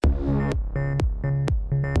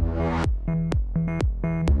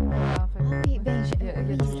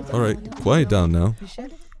Alright, quiet down now.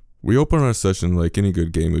 We open our session like any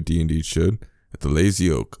good game of D&D should, at the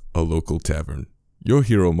Lazy Oak, a local tavern. Your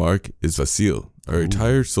hero, Mark, is Vasil, a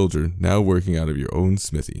retired soldier now working out of your own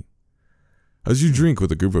smithy. As you drink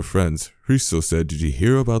with a group of friends, Hristo said, "Did you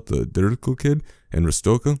hear about the Dirkle kid in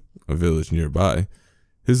Rostoka, a village nearby?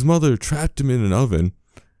 His mother trapped him in an oven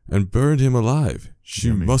and burned him alive.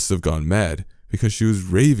 She must have gone mad, because she was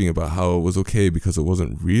raving about how it was okay because it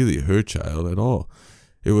wasn't really her child at all.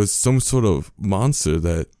 It was some sort of monster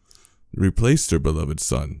that replaced her beloved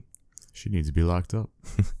son." She needs to be locked up.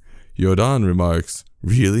 Yodan remarks,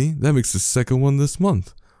 "Really? That makes the second one this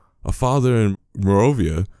month. A father in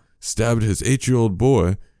Morovia stabbed his 8-year-old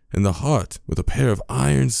boy in the heart with a pair of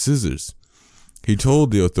iron scissors. He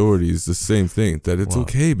told the authorities the same thing, that it's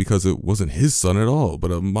okay because it wasn't his son at all,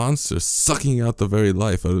 but a monster sucking out the very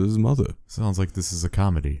life out of his mother." Sounds like this is a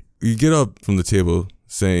comedy. You get up from the table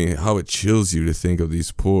saying how it chills you to think of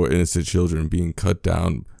these poor innocent children being cut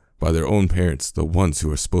down by their own parents, the ones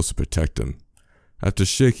who are supposed to protect them. After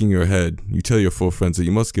shaking your head, you tell your 4 friends that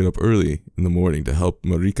you must get up early in the morning to help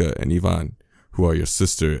Marika and Ivan, who are your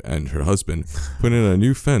sister and her husband, put in a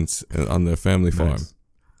new fence on their family farm.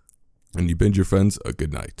 And you bid your friends a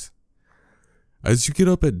good night. As you get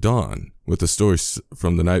up at dawn, with the story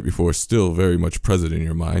from the night before still very much present in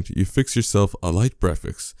your mind, you fix yourself a light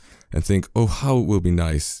breakfast and think, oh, how it will be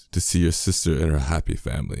nice to see your sister and her happy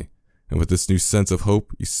family. And with this new sense of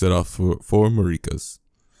hope, you set off for Marika's.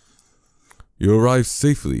 You arrive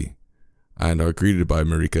safely and are greeted by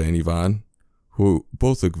Marika and Ivan, who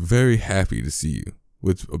both look very happy to see you.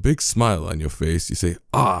 With a big smile on your face, you say,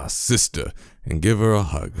 "Ah, sister," and give her a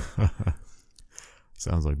hug.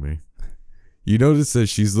 Sounds like me. You notice that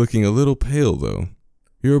she's looking a little pale, though.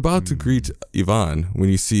 You're about to greet Ivan when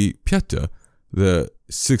you see Pieta, the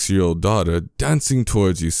 6-year-old daughter, dancing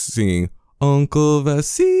towards you, singing, "Uncle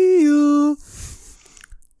Vasil."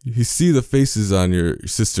 You see the faces on your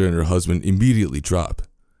sister and her husband immediately drop.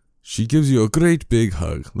 She gives you a great big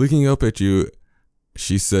hug. Looking up at you,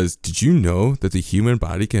 she says, "Did you know that the human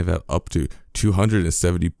body can have up to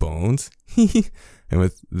 270 bones?" And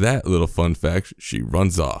with that little fun fact, she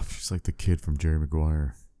runs off. She's like the kid from Jerry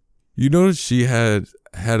Maguire. You notice she had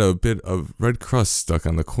a bit of red crust stuck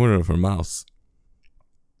on the corner of her mouth.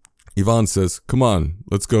 Ivan says, "Come on,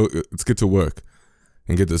 let's get to work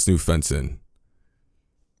and get this new fence in."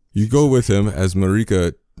 You go with him as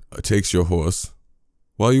Marika takes your horse.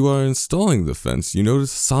 While you are installing the fence, you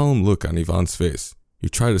notice a solemn look on Ivan's face. You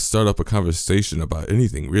try to start up a conversation about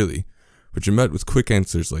anything, really, but you're met with quick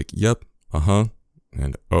answers like, "Yep, uh-huh,"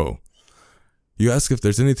 and "oh." You ask if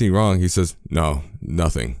there's anything wrong. He says, "No,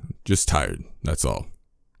 nothing, just tired, that's all."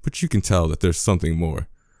 But you can tell that there's something more.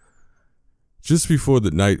 Just before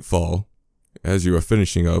the nightfall, as you are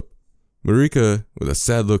finishing up, Marika, with a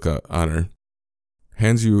sad look on her,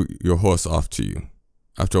 hands you your horse off to you.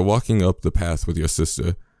 After walking up the path with your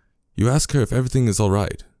sister, you ask her if everything is all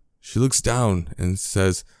right. She looks down and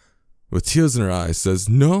says, with tears in her eyes, says,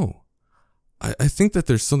 "No, I think that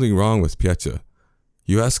there's something wrong with Pieta."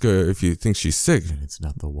 You ask her if you think she's sick. And it's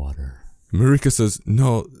not the water. Marika says,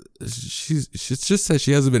 "No, she's just that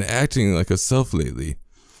she hasn't been acting like herself lately.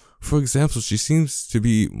 For example, she seems to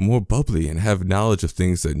be more bubbly and have knowledge of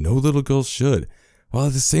things that no little girl should, while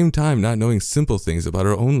at the same time not knowing simple things about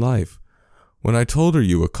her own life. When I told her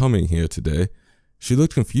you were coming here today, she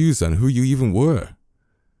looked confused on who you even were."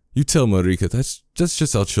 You tell Marika that's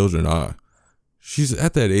just how children are. She's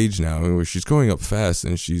at that age now where she's growing up fast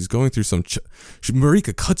and she's going through some...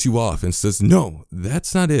 Marika cuts you off and says, "No,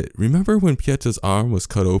 that's not it. Remember when Pieta's arm was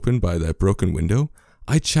cut open by that broken window?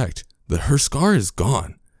 I checked. Her scar is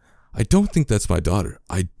gone. I don't think that's my daughter.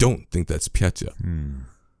 I don't think that's Pieta."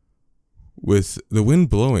 With the wind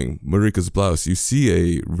blowing Marika's blouse, you see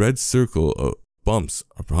a red circle of bumps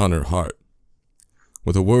upon her heart.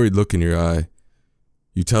 With a worried look in your eye,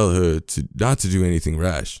 you tell her not to do anything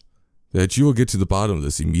rash, that you will get to the bottom of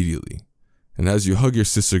this immediately. And as you hug your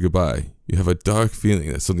sister goodbye, you have a dark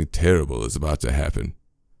feeling that something terrible is about to happen.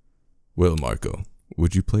 Well, Marco,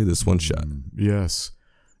 would you play this one shot? Yes.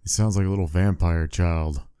 It sounds like a little vampire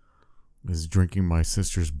child is drinking my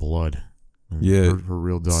sister's blood. Yeah, her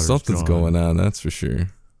real daughter's something's gone. going on, that's for sure.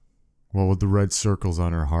 Well, with the red circles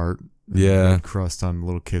on her heart, and Yeah. red crust on the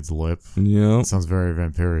little kid's lip, Yeah, it sounds very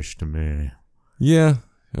vampirish to me. yeah,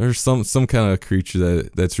 or some kind of creature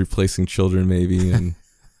that's replacing children, maybe, and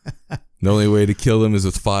the only way to kill them is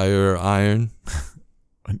with fire or iron.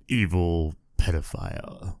 An evil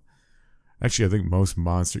pedophile. Actually, I think most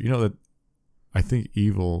monsters, I think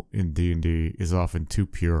evil in D&D is often too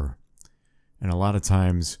pure. And a lot of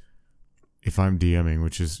times, if I'm DMing,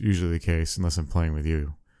 which is usually the case, unless I'm playing with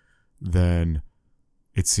you, then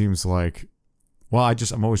it seems like, well,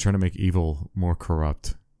 I'm always trying to make evil more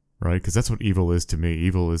corrupt, right? Because that's what evil is to me.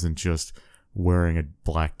 Evil isn't just wearing a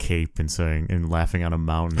black cape and laughing on a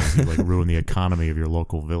mountain as you like ruin the economy of your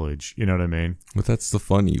local village. You know what I mean? But that's the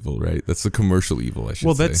fun evil, right? That's the commercial evil, I should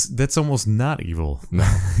Well, say. that's almost not evil. No,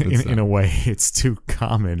 in a way, it's too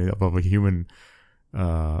common of a human.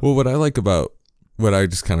 Well, what I like about what I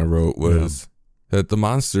just kind of wrote was that the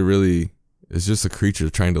monster really is just a creature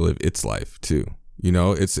trying to live its life too. You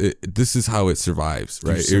know, this is how it survives,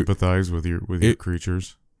 right? Do you sympathize with your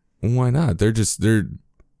creatures? Why not? They're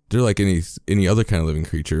like any other kind of living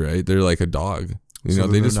creature, right? They're like a dog. You know,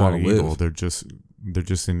 they just want to live. They're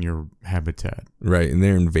just in your habitat. Right, and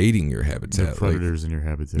they're invading your habitat. They're predators in your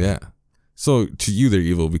habitat. Yeah. So to you, they're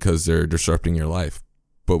evil because they're disrupting your life.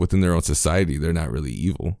 But within their own society, they're not really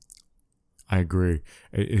evil. I agree.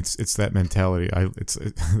 It's that mentality.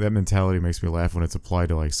 That mentality makes me laugh when it's applied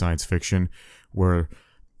to like science fiction, where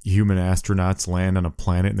human astronauts land on a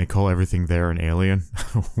planet and they call everything there an alien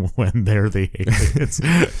when they're the aliens.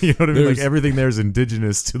 You know what I mean? Like everything there is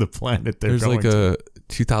indigenous to the planet they're going to. There's like a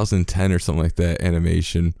 2010 or something like that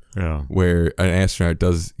animation where an astronaut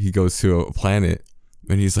goes to a planet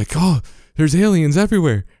and he's like, oh, there's aliens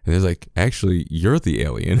everywhere. And they're like, actually, you're the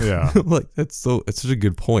alien. Yeah. Like, it's such a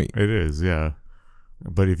good point. It is, yeah.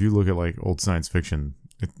 But if you look at like old science fiction,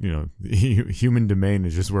 human domain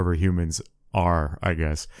is just wherever humans are, I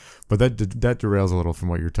guess. But that derails a little from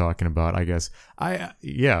what you're talking about, I guess. I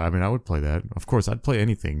would play that. Of course, I'd play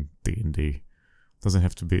anything D&D. Doesn't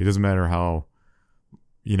have to be. It doesn't matter how,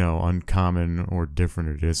 uncommon or different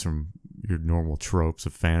it is from your normal tropes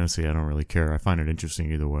of fantasy. I don't really care. I find it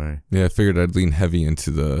interesting either way. Yeah, I figured I'd lean heavy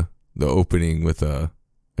into the opening with a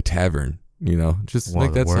tavern. Just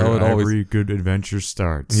like that's how it always. Every good adventure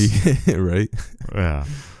starts. Yeah, right. Yeah,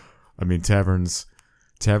 I mean taverns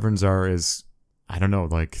are as, I don't know,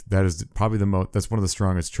 like that is probably that's one of the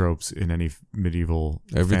strongest tropes in any medieval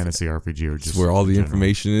fantasy RPG, or just it's where all the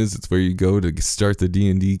information is. It's where you go to start the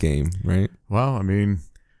D&D game, right? Well, I mean,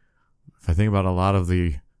 if I think about a lot of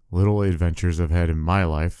the little adventures I've had in my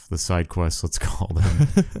life, the side quests, let's call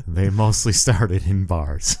them, they mostly started in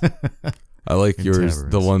bars. I like yours,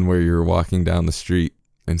 taverns. The one where you're walking down the street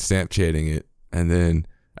and Snapchatting it, and then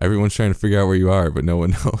everyone's trying to figure out where you are, but no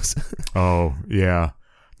one knows. Oh, yeah.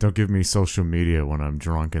 Don't give me social media when I'm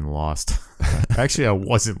drunk and lost. Actually, I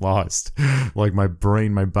wasn't lost. Like my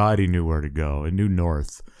body knew where to go. It knew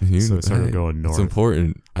north. So it started going north. It's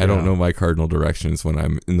important. I don't know my cardinal directions when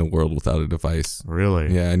I'm in the world without a device.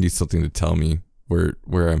 Really? Yeah, I need something to tell me where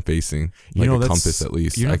I'm facing. Like a compass at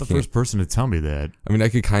least. You're not the first person to tell me that. I mean,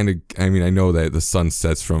 I know that the sun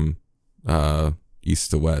sets from east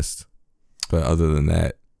to west. But other than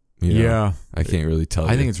that, I can't really tell you.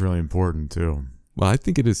 I think it's really important too. Well, I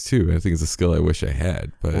think it is too. I think it's a skill I wish I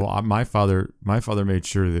had. But my father made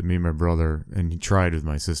sure that me and my brother, and he tried with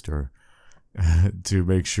my sister, to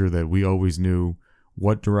make sure that we always knew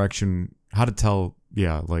what direction, how to tell,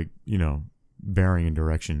 bearing and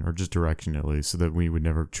direction, or just direction at least, so that we would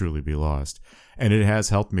never truly be lost. And it has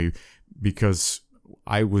helped me because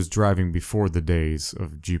I was driving before the days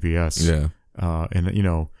of GPS. Yeah. And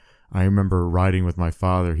I remember riding with my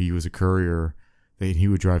father. He was a courier. He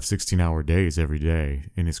would drive 16-hour days every day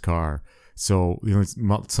in his car. So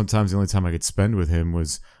sometimes the only time I could spend with him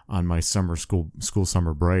was on my school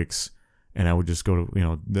summer breaks, and I would just go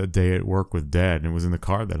to the day at work with Dad, and it was in the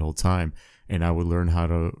car that whole time, and I would learn how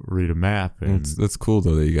to read a map. And that's cool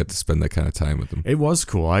though that you got to spend that kind of time with him. It was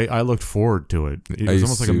cool. I looked forward to it. It was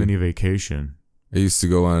almost like a mini vacation. I used to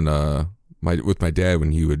go on with my dad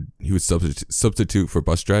when he would substitute for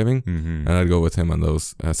bus driving, and I'd go with him on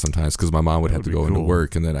those sometimes because my mom would have to go into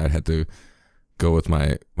work, and then I'd have to go with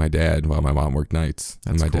my dad while my mom worked nights.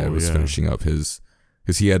 That's and my dad was finishing up his,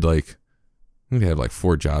 because he had like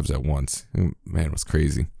 4 jobs at once. Man, it was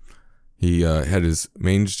crazy. He had his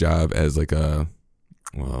main job as like a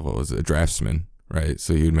draftsman, right?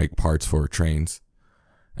 So he would make parts for trains,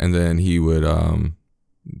 and then he would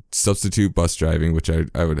substitute bus driving, which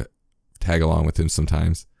I would tag along with him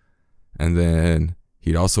sometimes, and then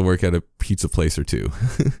he'd also work at a pizza place or two.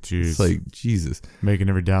 Jeez. It's like, Jesus, making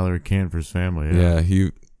every dollar he can for his family. Yeah,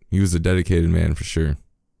 he was a dedicated man for sure.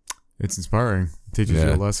 It's inspiring. It teaches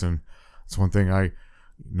you a lesson. It's one thing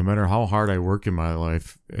no matter how hard I work in my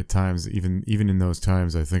life, at times, even in those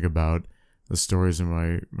times, I think about the stories of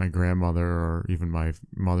my grandmother, or even my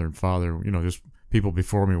mother and father, just people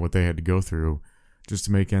before me, what they had to go through just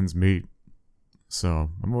to make ends meet. So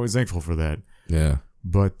I'm always thankful for that. Yeah.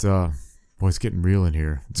 But boy, it's getting real in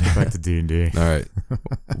here. Let's get back to D&D. All right.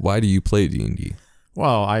 Why do you play D&D?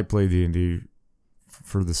 Well, I play D&D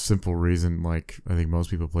for the simple reason, like I think most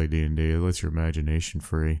people play D&D, it lets your imagination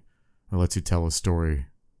free. It lets you tell a story,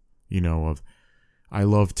 I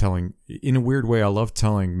love telling, in a weird way, I love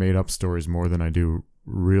telling made up stories more than I do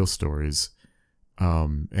real stories.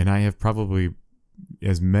 And I have probably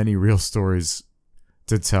as many real stories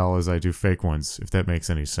to tell as I do fake ones, if that makes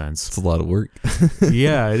any sense. It's a lot of work.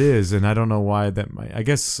 Yeah, it is. And I don't know why that might, I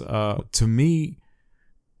guess, to me,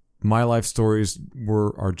 my life stories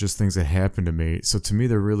are just things that happen to me. So to me,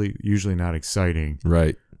 they're really usually not exciting.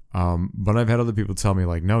 Right. But I've had other people tell me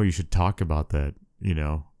like, no, you should talk about that.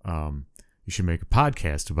 You should make a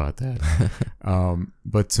podcast about that.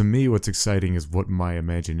 But to me, what's exciting is what my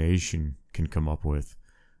imagination can come up with.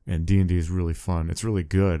 And D&D is really fun. It's really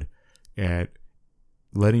good at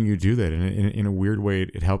letting you do that. And in a weird way,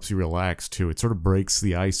 it helps you relax too. It sort of breaks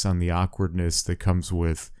the ice on the awkwardness that comes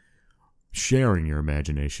with sharing your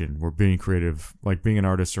imagination. We're being creative, like being an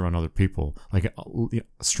artist around other people, like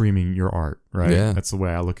streaming your art, right? Yeah. That's the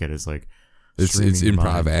way I look at it. It's like it's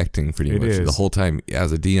improv acting pretty much the whole time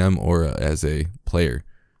as a DM or as a player.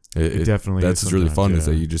 It definitely that's what's really fun is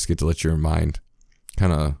that you just get to let your mind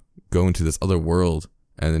kind of go into this other world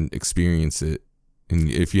and then experience it. And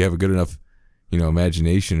if you have a good enough,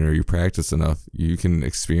 imagination or you practice enough, you can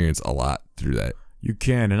experience a lot through that. You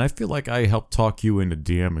can, and I feel like I helped talk you into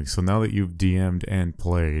DMing. So now that you've DM'd and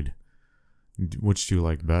played, which do you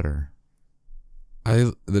like better?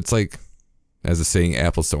 It's like, as a saying,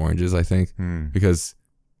 apples to oranges, I think. Because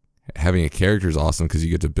having a character is awesome because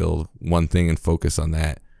you get to build one thing and focus on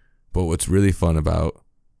that. But what's really fun about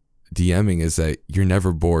DMing is that you're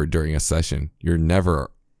never bored during a session. You're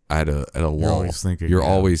never at a lull. You're always thinking. You're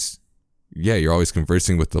always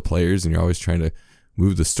conversing with the players, and you're always trying to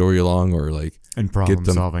move the story along or and problem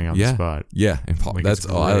solving on the spot. Yeah, and that's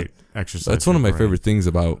exercise. That's one of my favorite things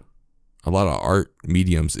about a lot of art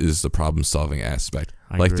mediums is the problem solving aspect.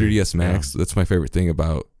 Like 3ds Max, that's my favorite thing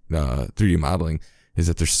about 3D modeling is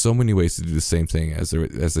that there's so many ways to do the same thing. As they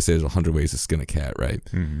say, there's 100 ways to skin a cat, right?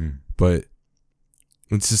 Mm-hmm. But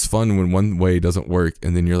it's just fun when one way doesn't work,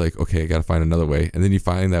 and then you're like, okay, I got to find another way, and then you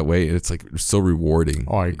find that way, and it's like so rewarding.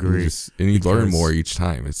 Oh, I agree. And you learn more each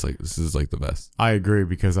time. It's like this is like the best. I agree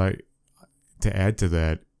because to add to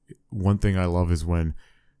that, one thing I love is when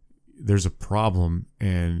there's a problem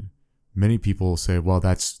and many people will say, well,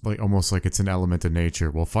 that's like almost like it's an element of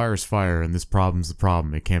nature. Well, fire's fire and this problem's the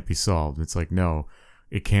problem. It can't be solved. It's like, no,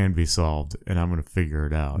 it can be solved and I'm going to figure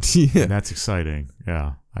it out. Yeah. And that's exciting.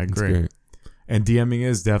 Yeah, I agree. And DMing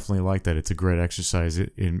is definitely like that. It's a great exercise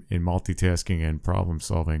in multitasking and problem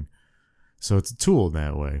solving. So it's a tool in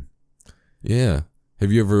that way. Yeah.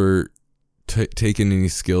 Have you ever taken any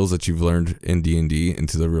skills that you've learned in D&D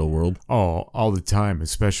into the real world? Oh, all the time,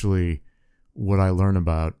 especially what I learn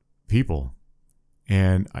about people.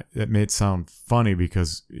 And that may sound funny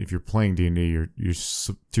because if you're playing D&D,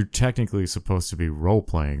 you're technically supposed to be role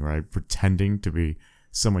playing, right? Pretending to be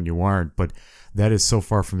someone you aren't, but that is so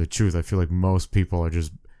far from the truth. I feel like most people are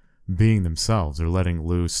just being themselves. They're letting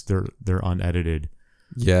loose. They're unedited.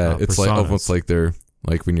 Yeah, it's personas. Like almost like they're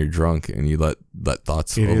like when you're drunk and you let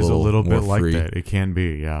thoughts. It is a little bit like free. that. It can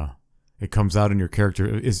be, yeah. It comes out in your character,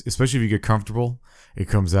 especially if you get comfortable. It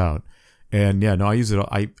comes out, and yeah, no, I use it.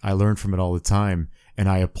 I learn from it all the time, and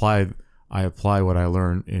I apply what I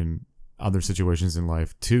learn in other situations in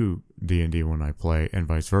life to D&D when I play, and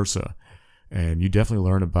vice versa. And you definitely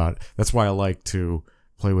learn about. That's why I like to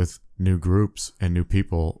play with new groups and new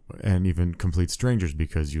people, and even complete strangers,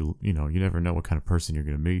 because you never know what kind of person you're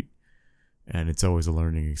going to meet, and it's always a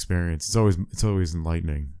learning experience. It's always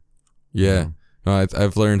enlightening. Yeah, no,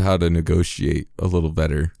 I've learned how to negotiate a little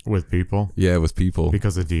better with people. Yeah, with people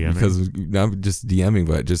because of DMing. Because not just DMing,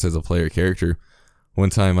 but just as a player character. One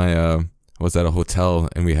time I was at a hotel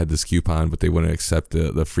and we had this coupon, but they wouldn't accept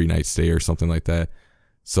the free night stay or something like that.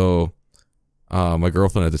 So. My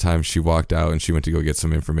girlfriend at the time, she walked out and she went to go get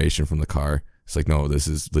some information from the car. It's like, no, this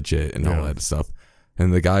is legit and all that stuff.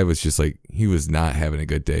 And the guy was just like, he was not having a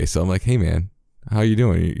good day. So I'm like, hey man, how you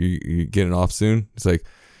doing? You getting off soon? It's like,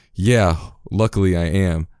 yeah, luckily I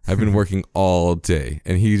am. I've been working all day.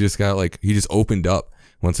 And he just he just opened up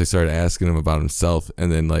once I started asking him about himself.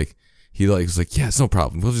 And then he was like, yeah, it's no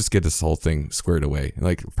problem. We'll just get this whole thing squared away.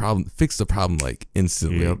 And fix the problem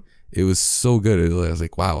instantly. Yep. It was so good. I was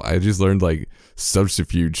like, wow, I just learned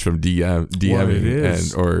subterfuge from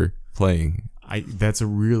DMing or playing. That's a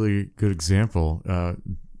really good example.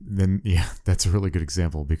 That's a really good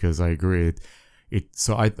example because I agree.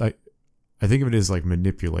 So I think of it as like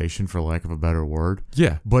manipulation, for lack of a better word.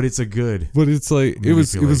 Yeah, but it's a good. But it's like it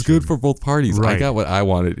was good for both parties. Right. I got what I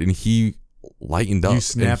wanted, and he lightened up. You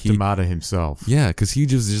snapped him out of himself. Yeah, because he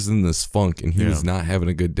just in this funk, and he was not having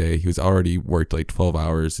a good day. He was already worked like 12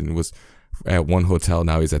 hours and was at one hotel.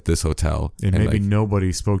 Now he's at this hotel, and maybe like,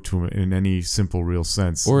 nobody spoke to him in any simple, real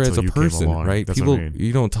sense, or as a person, right? That's people, what I mean.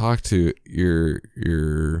 You don't talk to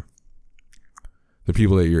the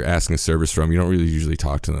people that you're asking service from. You don't really usually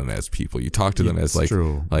talk to them as people. You talk to them as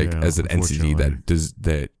as an entity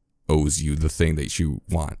that owes you the thing that you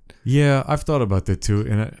want. Yeah, I've thought about that too,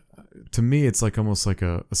 and to me, it's like almost like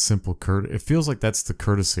a simple courtesy. It feels like that's the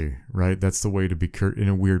courtesy, right? That's the way to be in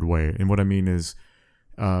a weird way. And what I mean is,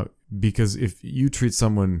 because if you treat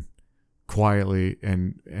someone quietly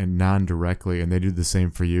and non-directly, and they do the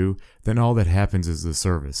same for you, then all that happens is the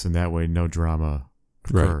service, and that way no drama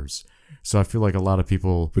occurs. Right. So I feel like a lot of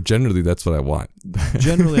people... But generally, that's what I want.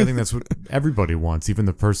 Generally, I think that's what everybody wants, even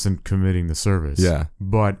the person committing the service. Yeah.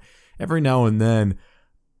 But every now and then...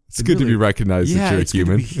 It's good to be recognized that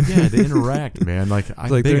you're a human. To interact, man. Like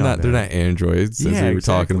they're not androids, as we were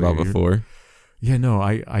talking about before. Yeah, no,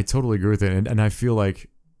 I totally agree with it. And I feel like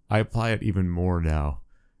I apply it even more now.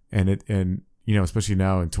 And especially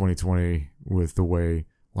now in 2020 with the way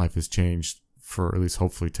life has changed for at least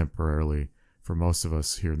hopefully temporarily for most of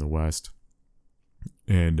us here in the West,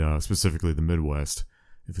 and specifically the Midwest.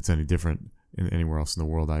 If it's any different anywhere else in the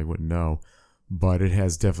world, I wouldn't know. But it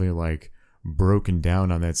has definitely like broken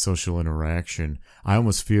down on that social interaction. I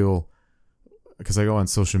almost feel, because I go on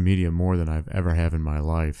social media more than I've ever have in my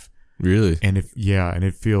life. Really? And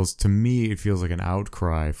it feels, to me, it feels like an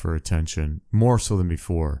outcry for attention, more so than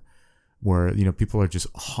before, where, people are just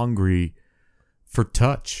hungry for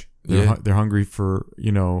touch. They're hungry for,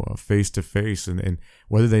 face to face, and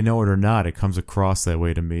whether they know it or not, it comes across that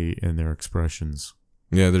way to me in their expressions.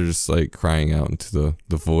 Yeah, they're just like crying out into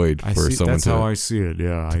the void for someone that's how I see it.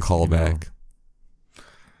 Yeah, to call back.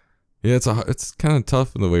 Yeah, it's kind of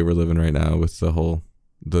tough in the way we're living right now with the whole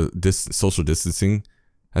social distancing.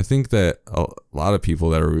 I think that a lot of people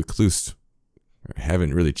that are recluse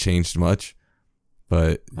haven't really changed much,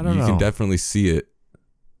 but you can definitely see it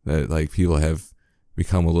that like people have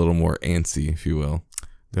become a little more antsy, if you will.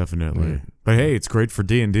 Definitely. Yeah. But hey, it's great for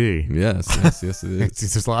D&D. Yes, it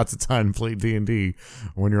is. There's lots of time to play D&D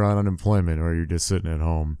when you're on unemployment or you're just sitting at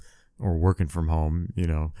home or working from home.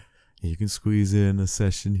 You can squeeze in a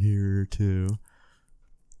session here or two.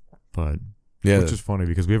 But which is funny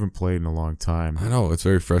because we haven't played in a long time. I know, it's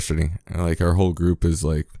very frustrating. Like our whole group is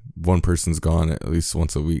like one person's gone at least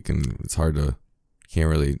once a week, and it's hard to can't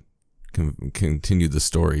really continue the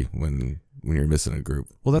story when you're missing a group.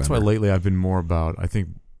 Well, that's why lately I've been more about, I think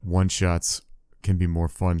one-shots can be more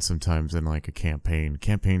fun sometimes than like a campaign.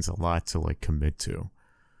 Campaign's a lot to like commit to.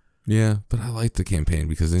 Yeah, but I like the campaign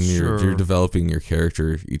because then you're developing your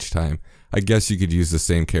character each time. I guess you could use the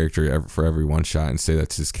same character for every one-shot and say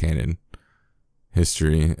that's his canon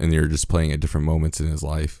history, and you're just playing at different moments in his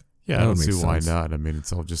life. Yeah, I don't see why not. I mean,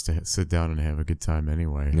 it's all just to sit down and have a good time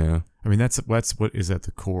anyway. Yeah. I mean, that's what is at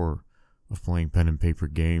the core of playing pen and paper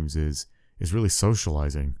games is really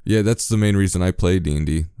socializing. Yeah, that's the main reason I play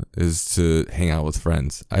D&D, is to hang out with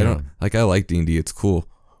friends. I like D&D, it's cool,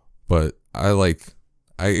 but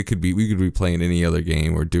we could be playing any other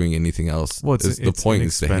game or doing anything else. Well, the point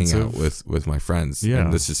is to hang out with my friends. Yeah.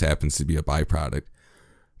 And this just happens to be a byproduct,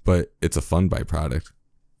 but it's a fun byproduct.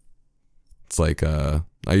 It's like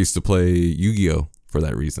I used to play Yu-Gi-Oh for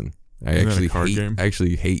that reason. I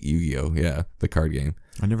actually hate Yu-Gi-Oh. Yeah, the card game.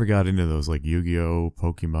 I never got into those like Yu-Gi-Oh,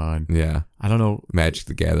 Pokemon. Yeah. I don't know. Magic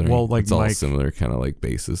the Gathering. Well, like it's all similar kind of like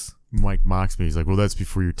basis. Mike mocks me. He's like, "Well, that's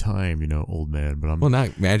before your time, old man." But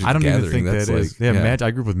not Magic. I don't the even Gathering. think that's that like, is. Yeah,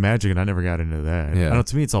 I grew up with Magic, and I never got into that. Yeah. I know.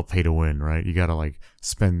 To me, it's all pay to win, right? You got to like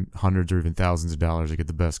spend hundreds or even thousands of dollars to get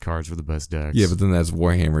the best cards for the best decks. Yeah, but then that's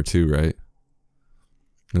Warhammer too, right?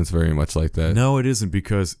 It's very much like that. No, it isn't,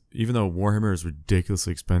 because even though Warhammer is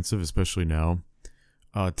ridiculously expensive, especially now,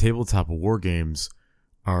 tabletop war games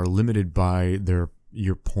are limited by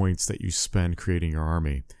your points that you spend creating your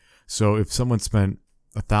army. So if someone spent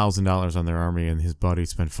 $1,000 on their army and his buddy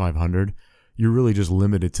spent 500, you're really just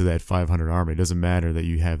limited to that 500 army. It doesn't matter that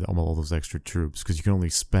you have all those extra troops, because you can only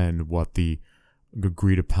spend what the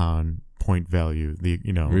agreed upon point value.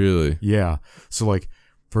 Really? Yeah. So like,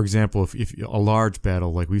 for example, if a large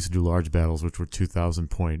battle, like we used to do large battles, which were 2,000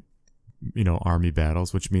 point, army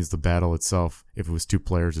battles, which means the battle itself, if it was 2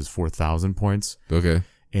 players, is 4,000 points. Okay.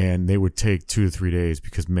 And they would take 2 to 3 days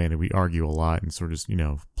because, man, we argue a lot and sort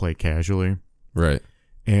of, play casually. Right.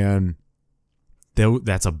 And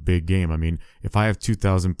that's a big game. I mean, if I have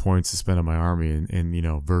 2,000 points to spend on my army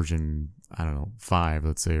in version, I don't know, 5,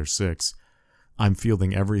 let's say, or 6, I'm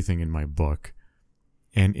fielding everything in my book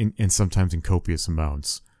and sometimes in copious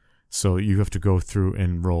amounts. So you have to go through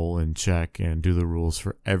and roll and check and do the rules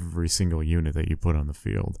for every single unit that you put on the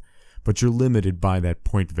field. But you're limited by that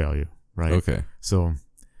point value, right? Okay. So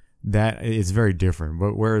that is very different.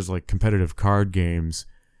 But whereas like competitive card games,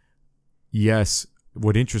 yes,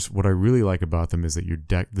 what I really like about them is that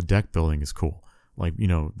the deck building is cool. Like,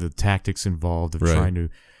 the tactics involved of Right. trying to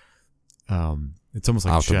it's almost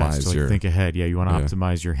like Optimize chess, to your- think ahead. Yeah, you want to Yeah.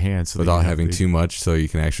 optimize your hand so that Without you have having the- too much, so you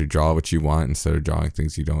can actually draw what you want instead of drawing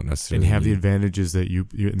things you don't necessarily and have the need. advantages that you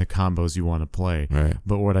in the combos you want to play. Right.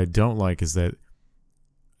 But what I don't like is that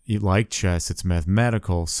like chess, it's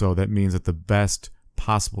mathematical, so that means that the best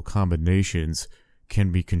possible combinations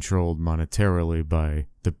can be controlled monetarily by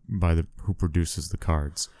the who produces the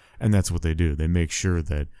cards. And that's what they do. They make sure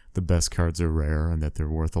that the best cards are rare and that they're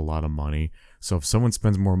worth a lot of money. So if someone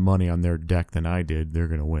spends more money on their deck than I did, they're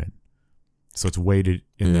going to win. So it's weighted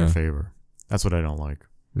in their Yeah. favor. That's what I don't like.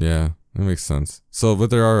 Yeah, that makes sense. So,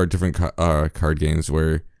 but there are different card games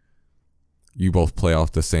where you both play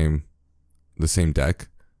off the same deck,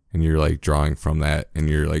 and you're like drawing from that, and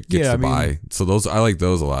you're like gets Yeah, to buy. So those I like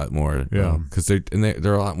those a lot more. Yeah. because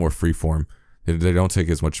they're a lot more freeform. They don't take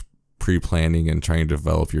as much pre-planning and trying to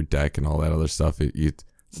develop your deck and all that other stuff. It's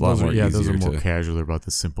a lot more easier those are more to. casual. They're about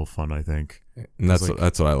the simple fun, I think. And that's like-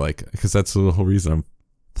 that's what I like, because that's the whole reason I'm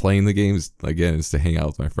playing the games again, is to hang out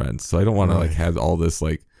with my friends. So I don't want to like Right. have all this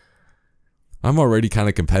like. I'm already kind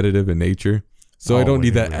of competitive in nature, so I Oh, don't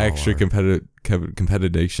need I that think we all extra are.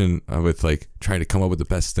 competition with like trying to come up with the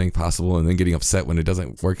best thing possible and then getting upset when it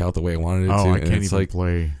doesn't work out the way I wanted it to. Oh, I and can't it's even like,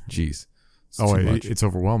 play. geez, It's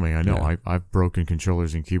overwhelming. I know. Yeah. I've broken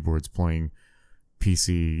controllers and keyboards playing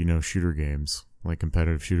PC, shooter games, like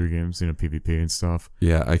competitive shooter games, PvP and stuff.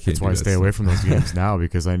 yeah, I can't. That's why I stay away from those games now,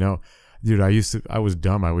 because I know, dude, I was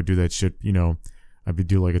dumb. I would do that shit, I would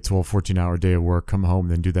do like a 12, 14-hour day of work, come home,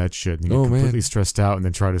 then do that shit, and get Oh, man. completely stressed out, and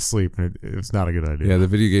then try to sleep, and it's not a good idea. Yeah, the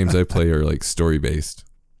video games I play are like story based.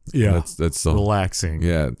 Yeah. That's the Relaxing.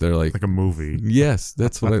 yeah. They're like Like a movie. yes,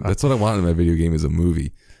 that's what I want in my video game, is a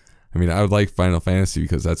movie. I mean, I would like Final Fantasy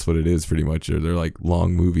because that's what it is pretty much. They're like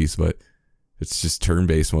long movies, but it's just turn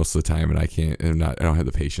based most of the time, and I don't have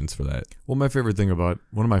the patience for that. Well, one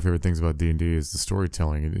of my favorite things about D&D is the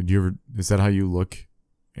storytelling. Is that how you look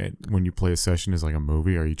at when you play a session, is like a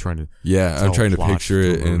movie? Are you trying to Yeah, tell I'm trying to plot picture to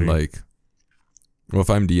a it in movie? like, well, if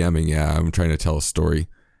I'm DMing, yeah, I'm trying to tell a story,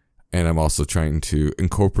 and I'm also trying to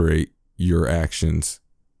incorporate your actions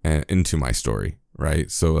into my story, right?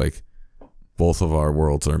 So like, both of our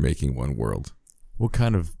worlds are making one world. What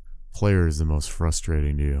kind of player is the most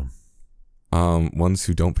frustrating to you? Ones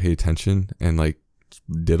who don't pay attention and like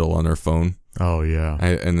diddle on their phone, Oh yeah,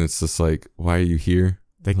 and it's just like, why are you here?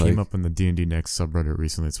 that like- came up in the D&D Next subreddit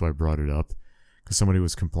recently. That's why I brought it up, because somebody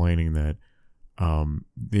was complaining that,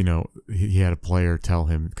 he had a player tell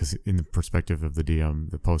him, because in the perspective of the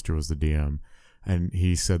DM, the poster was the DM, and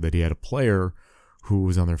he said that he had a player who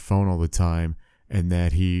was on their phone all the time, and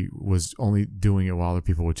that he was only doing it while other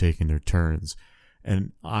people were taking their turns.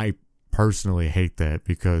 And I personally hate that,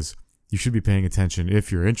 because you should be paying attention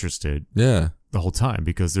if you're interested Yeah. the whole time,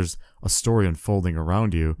 because there's a story unfolding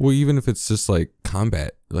around you. Well, even if it's just like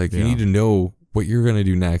combat, like you Yeah. need to know what you're gonna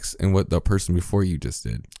do next and what the person before you just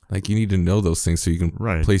did. Like you need to know those things so you can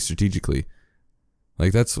Right. play strategically.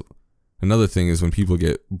 Like that's another thing, is when people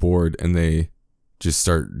get bored and they just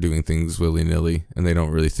start doing things willy nilly and they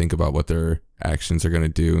don't really think about what their actions are gonna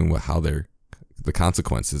do and the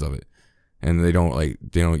consequences of it. And they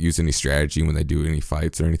don't use any strategy when they do any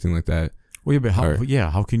fights or anything like that. Well, yeah, but Or-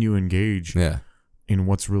 how can you engage Yeah. in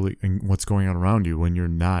what's going on around you when you're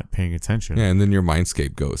not paying attention? Yeah, and then your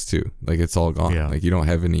mindscape goes too. Like it's all gone. Yeah. Like you don't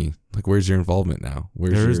have any. Like where's your involvement now?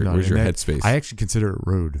 There is none. Where's your And that- headspace? I actually consider it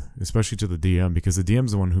rude, especially to the DM, because the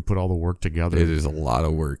DM's the one who put all the work together. It is a lot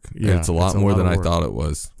of work. Yeah, Yeah, it's a lot more of than I work. thought it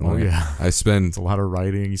was. Oh Like, yeah, I spend. it's a lot of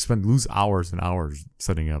writing. You lose hours and hours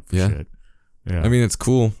setting up for Yeah. shit. Yeah, I mean, it's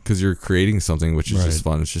cool because you're creating something, which is just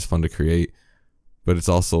Right. fun. It's just fun to create. But it's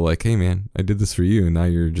also like, hey man, I did this for you, and now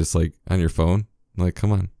you're just like on your phone. Like,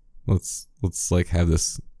 come on, let's like have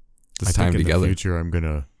this I time think in together. the future, I'm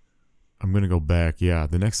gonna go back. Yeah,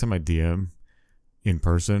 the next time I DM in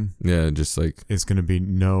person, Yeah, just like it's gonna be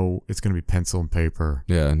pencil and paper.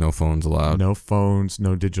 yeah, no phones allowed. No phones,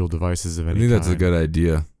 no digital devices of I any think that's a kind. good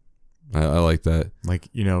idea. I like that. Like,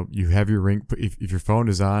 you have your ring. If your phone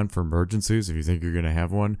is on for emergencies, if you think you're going to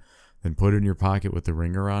have one, then put it in your pocket with the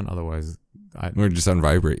ringer on. Otherwise, We're just on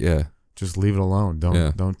vibrate. Yeah. just leave it alone.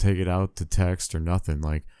 Yeah. Don't take it out to text or nothing.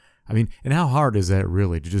 Like, I mean, and how hard is that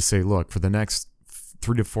really to just say, look, for the next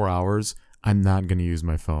 3 to 4 hours, I'm not going to use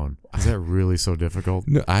my phone? Is that really so difficult?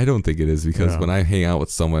 No, I don't think it is, because Yeah. when I hang out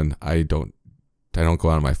with someone, I don't I don't go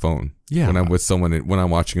on my phone. Yeah. When I'm with someone, when I'm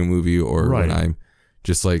watching a movie or Right. when I'm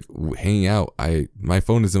just like hanging out, my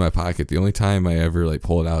phone is in my pocket. The only time I ever like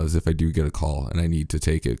pull it out is if I do get a call and I need to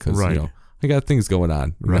take it because Right. you know I got things going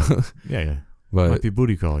on. you Right. know? Yeah. But Might be a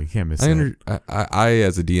booty call. You can't miss that. I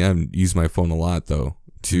as a DM use my phone a lot though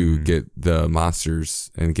to get the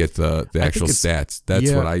monsters and get the actual stats.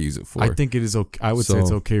 That's what I use it for. I think it is okay. I would say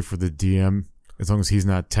it's okay for the DM as long as he's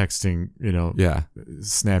not texting, yeah.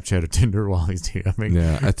 Snapchat or Tinder while he's DMing.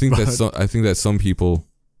 Yeah, I think that some people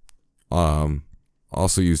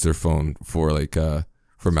also use their phone for like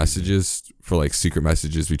for messages, for like secret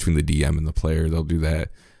messages between the DM and the player. They'll do that.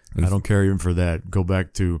 And I don't care even for that. Go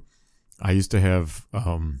back to, I used to have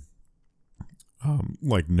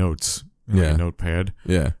like notes in like a notepad.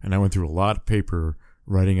 Yeah. And I went through a lot of paper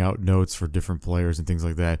writing out notes for different players and things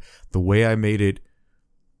like that. The way I made it,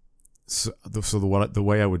 the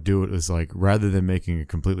way I would do it is like, rather than making it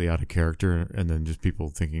completely out of character and then just people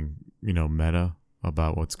thinking, meta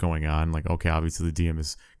about what's going on, like, okay, obviously the DM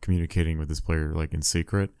is communicating with this player like in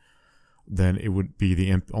secret, then it would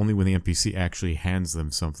be only when the NPC actually hands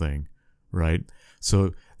them something, right?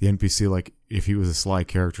 So the NPC, like if he was a sly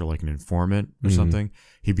character like an informant or something,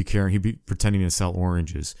 he'd be pretending to sell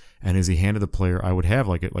oranges, and as he handed the player, I would have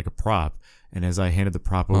like a prop, and as I handed the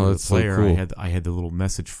prop over to the player, so cool. I had the little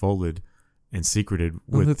message folded and secreted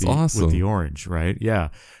with awesome. with the orange, right? Yeah.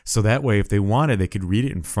 So that way, if they wanted, they could read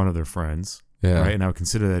it in front of their friends, right? And I would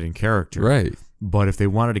consider that in character, right? But if they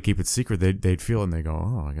wanted to keep it secret, they'd feel it and they go,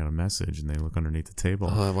 oh, I got a message, and they look underneath the table.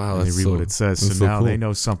 Oh wow! And they read what it says. So now cool. they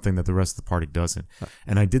know something that the rest of the party doesn't.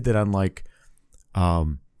 And I did that on like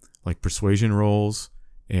persuasion rolls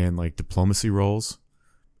and like diplomacy rolls.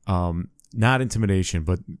 Not intimidation,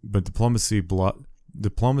 but diplomacy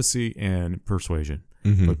and persuasion.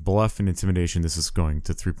 Mm-hmm. But bluff and intimidation, this is going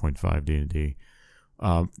to 3.5 D&D.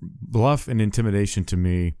 Bluff and intimidation to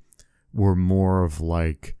me were more of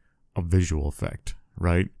like a visual effect,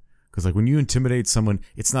 right? Because like when you intimidate someone,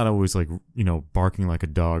 it's not always like, barking like a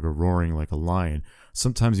dog or roaring like a lion.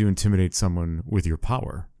 Sometimes you intimidate someone with your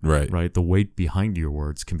power, right? The weight behind your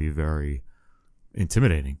words can be very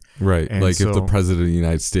intimidating, right? And like if the president of the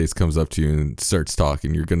United States comes up to you and starts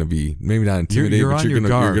talking, you're going to be maybe not intimidated, but you're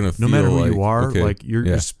going to feel no matter who like, you are, okay, like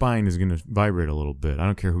your spine is going to vibrate a little bit. I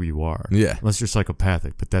don't care who you are, unless you're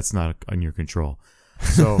psychopathic, but that's not in your control.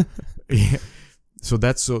 So, yeah. So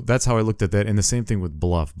that's how I looked at that. And the same thing with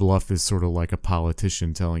bluff. Bluff is sort of like a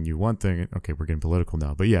politician telling you one thing. Okay, we're getting political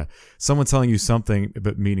now. But yeah, someone telling you something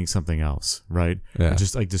but meaning something else, right? Yeah.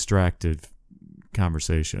 Just like distracted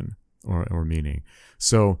conversation or meaning.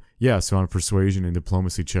 So yeah, so on persuasion and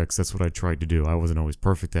diplomacy checks, that's what I tried to do. I wasn't always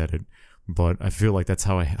perfect at it, but I feel like that's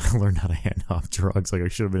how I learned how to hand off drugs. Like I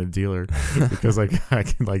should have been a dealer because like I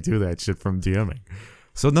can like do that shit from DMing.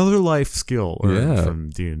 So another life skill from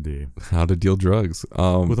D&D. How to deal drugs.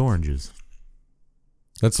 With oranges.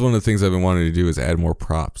 That's one of the things I've been wanting to do is add more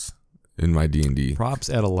props in my D&D. Props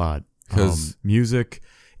add a lot. 'Cause music.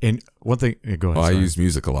 And one thing, go ahead. I use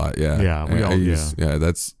music a lot, yeah. Yeah,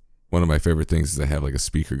 that's one of my favorite things is to have like a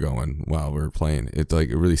speaker going while we're playing. It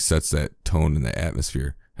really sets that tone in the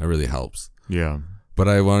atmosphere. It really helps. Yeah. But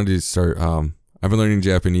I wanted to start, I've been learning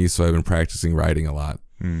Japanese, so I've been practicing writing a lot.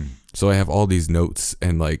 So I have all these notes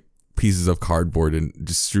and like pieces of cardboard and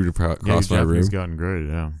just strewed across my room. Japanese gotten great,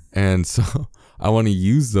 yeah. And so I want to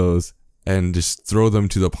use those and just throw them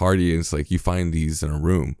to the party. And it's like you find these in a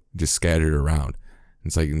room, just scattered around.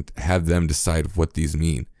 It's like have them decide what these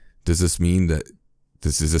mean. Does this mean that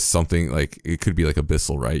this is just something like it could be like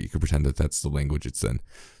abyssal, right? You could pretend that that's the language it's in.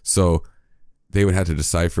 So they would have to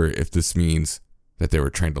decipher if this means that they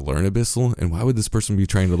were trying to learn abyssal, and why would this person be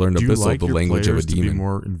trying to learn abyssal, the language of a demon? Do you be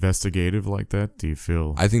more investigative like that? Do you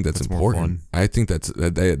feel? I think that's important. I think that's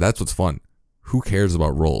what's fun. Who cares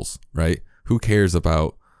about rolls, right? Who cares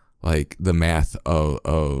about like the math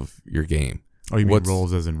of your game? Oh, you mean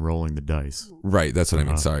rolls as in rolling the dice? Right, that's what I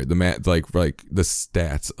mean. Sorry, the math, like the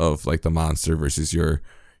stats of like the monster versus your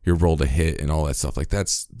roll to hit and all that stuff. Like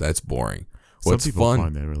that's boring. What's some people fun?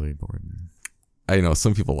 Find that really boring. I know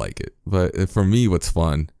some people like it, but for me, what's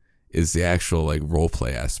fun is the actual like role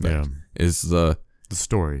play aspect. Yeah. Is the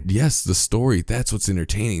story? Yes, the story. That's what's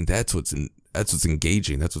entertaining. That's what's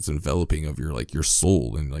engaging. That's what's enveloping of your like your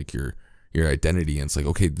soul and like your identity. And it's like,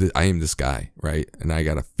 okay, I am this guy, right? And I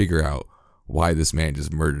got to figure out why this man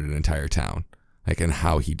just murdered an entire town, like, and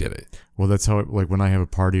how he did it. Well, that's how like when I have a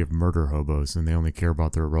party of murder hobos and they only care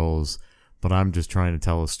about their roles, but I'm just trying to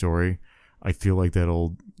tell a story. I feel like that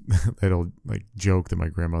old like joke that my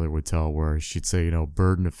grandmother would tell where she'd say,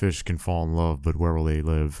 bird and a fish can fall in love, but where will they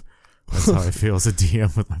live? That's how I feel as a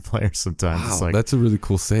DM with my players sometimes. Wow, It's like, that's a really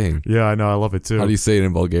cool saying. yeah, I know, I love it too. How do you say it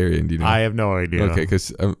in Bulgarian? Do you know? I have no idea. Okay,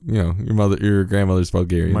 because your grandmother's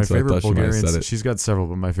Bulgarian. My so I favorite thought she might have Bulgarian, said it. she's got several,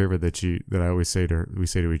 but my favorite that I always say to her, we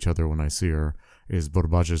say to each other when I see her, is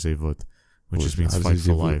Borbaja Zevut, which just means fight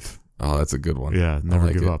for life. Oh, that's a good one. Yeah, never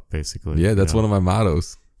like give it. up, basically. Yeah, that's one of my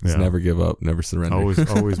mottos. Is Yeah. never give up, never surrender.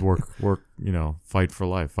 Always work. Fight for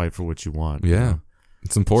life, fight for what you want. Yeah.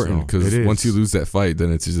 It's important So, because it once you is. lose that fight,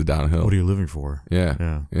 then it's just a downhill. What are you living for? Yeah.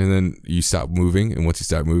 Yeah. And then you stop moving, and once you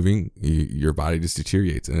stop moving, your body just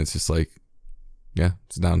deteriorates, and it's just like, yeah,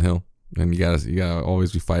 it's downhill. And you gotta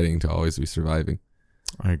always be fighting to always be surviving.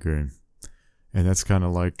 I agree. And that's kind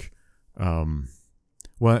of like,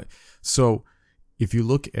 so if you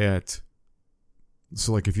look at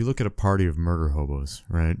a party of murder hobos,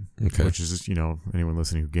 right? Okay. Which is just, anyone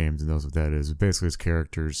listening who games knows what that is. Basically, it's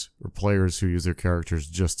characters or players who use their characters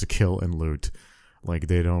just to kill and loot. Like,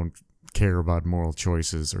 they don't care about moral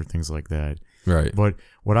choices or things like that. Right. But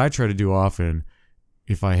what I try to do often,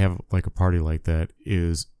 if I have like a party like that,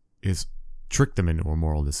 is trick them into a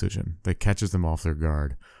moral decision that catches them off their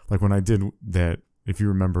guard. Like when I did that, if you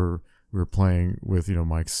remember, we were playing with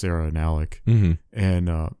Mike, Sarah, and Alec, Mm-hmm.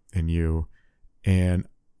 and you, and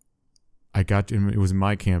it was in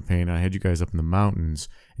my campaign. And I had you guys up in the mountains,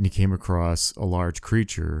 and you came across a large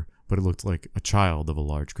creature, but it looked like a child of a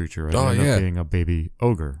large creature. Right? Oh, It ended yeah. up being a baby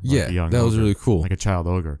ogre. Like Yeah, a young that was ogre, really cool. like a child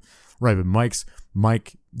ogre. Right, but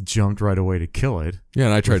Mike jumped right away to kill it. Yeah,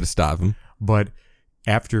 and I tried to stop him. But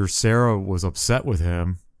after Sarah was upset with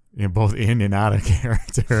him, both in and out of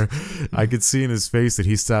character, I could see in his face that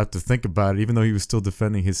he stopped to think about it, even though he was still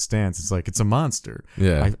defending his stance. It's like, it's a monster.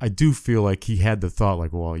 Yeah. I do feel like he had the thought,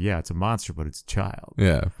 like, well, yeah, it's a monster, but it's a child.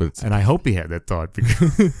 Yeah, but it's, And I hope he had that thought,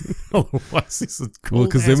 because otherwise he's a cool well,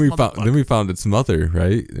 because then we found its mother,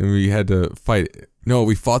 right? And we had to fight. No,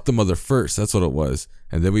 we fought the mother first. That's what it was,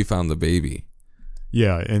 and then we found the baby.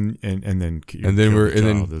 Yeah, and then then killed we're- the and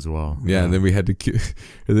then- child as well. Yeah, and then we had to kill.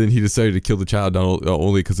 And then he decided to kill the child not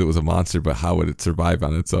only because it was a monster, but how would it survive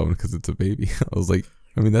on its own because it's a baby? I was like,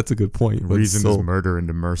 I mean, that's a good point. But reason still, his murder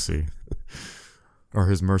into mercy, or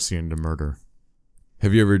his mercy into murder.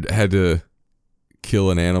 have you ever had to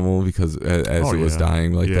kill an animal because as Oh, it was yeah.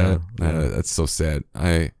 dying like Yeah, that? yeah. That's so sad.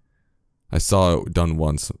 I saw it done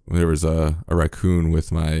once. There was a raccoon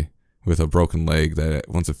with a broken leg that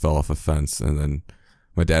once it fell off a fence, and then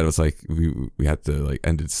my dad was like, we had to like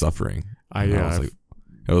end its suffering. And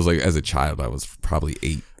I was like, as a child, I was probably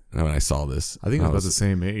 8 when I saw this. I think And it was about the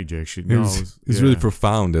same age, actually. It was really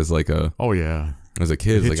profound as like Oh yeah, as a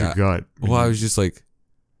kid. it Like hit your gut. well, I was just like,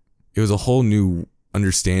 it was a whole new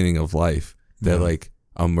understanding of life that Yeah. like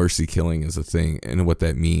a mercy killing is a thing and what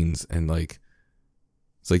that means, and like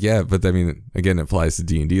it's like, yeah, but I mean, again, it applies to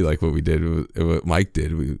D&D. Like what we did, what Mike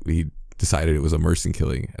did, we decided it was a mercy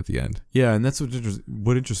killing at the end. Yeah, and that's what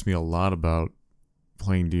interests me a lot about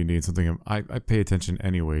playing D&D, and something I pay attention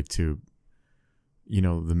anyway to,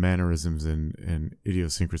 the mannerisms and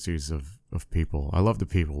idiosyncrasies of people. I love to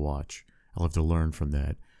people watch. I love to learn from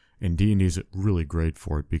that. And D&D is really great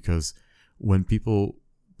for it, because when people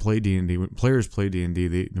play D&D, when players play D&D,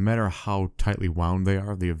 they, no matter how tightly wound they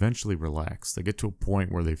are, they eventually relax. They get to a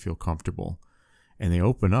point where they feel comfortable, and they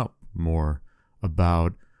open up more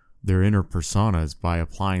about their inner personas by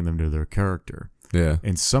applying them to their character. Yeah.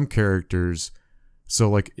 And some characters, so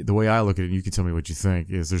like the way I look at it, and you can tell me what you think,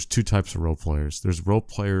 is there's two types of role players. There's role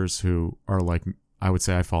players who are like, I would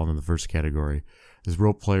say I fall into the first category. There's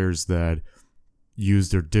role players that use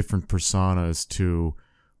their different personas to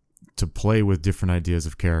play with different ideas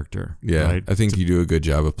of character. Yeah. right? I think you do a good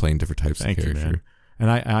job of playing different types Thank of you, character.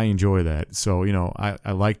 man. And I enjoy that. So,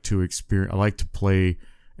 I like to experience, I like to play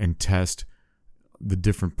and test the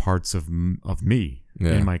different parts of me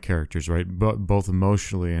in my characters, right? Both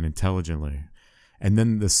emotionally and intelligently. And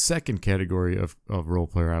then the second category of role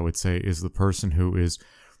player, I would say, is the person who is,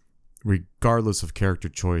 regardless of character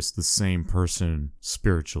choice, the same person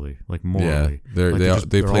spiritually, like morally. Yeah, Like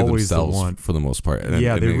they they're play always the themselves one. for the most part. Yeah, in they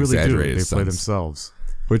an really do. They exaggerated play sense, themselves.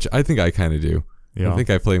 which I think I kind of do. Yeah. I think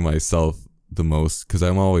I play myself the most because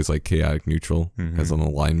I'm always like chaotic neutral Mhm. as an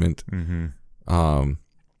alignment, Mm-hmm.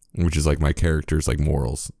 which is like my character's like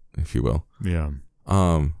morals, if you will. Yeah.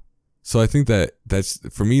 So I think that's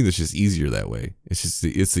for me. That's just easier that way. It's the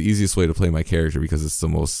easiest way to play my character because it's the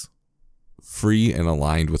most free and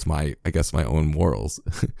aligned with my own morals.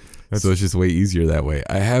 So it's just way easier that way.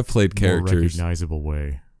 I have played More characters. recognizable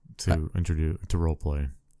way to introduce to role play.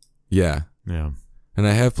 Yeah. Yeah. And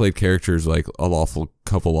I have played characters like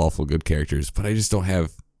couple lawful good characters, but I just don't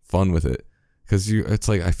have fun with it because it's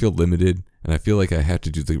like I feel limited and I feel like I have to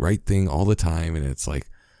do the right thing all the time, and it's like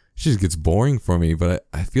she just gets boring for me. But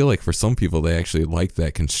I feel like for some people, they actually like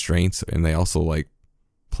that constraints, and they also like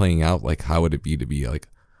playing out like how would it be to be like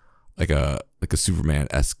a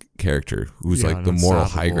Superman-esque character who's like the moral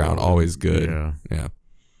high ground, always good. Yeah.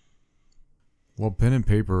 Well, pen and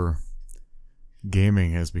paper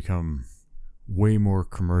gaming has become way more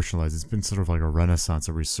commercialized. It's been sort of like a renaissance,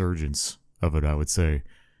 a resurgence of it, I would say,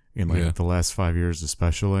 in like the last 5 years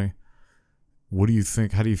especially. What do you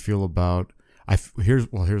think? How do you feel about...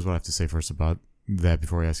 here's what I have to say first about that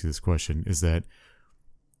before I ask you this question, is that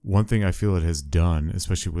one thing I feel it has done,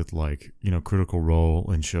 especially with like, Critical Role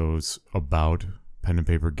and shows about pen and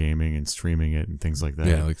paper gaming and streaming it and things like that.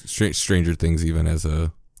 Yeah, like Stranger Things even as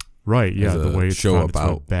a... Right, yeah, the way it's show found its way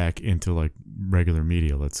about... back into like regular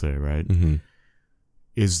media, let's say, right? Mm-hmm.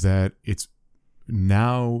 Is that it's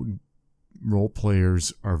now role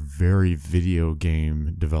players are very video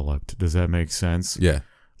game developed. Does that make sense? Yeah.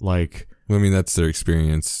 Like... I mean, that's their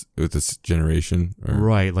experience with this generation.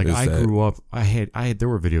 Right. Like I grew up, there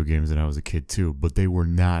were video games when I was a kid too, but they were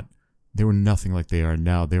nothing like they are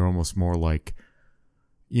now. They were almost more like,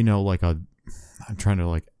 I'm trying to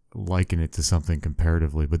like liken it to something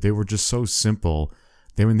comparatively, but they were just so simple.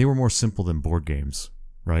 They were more simple than board games,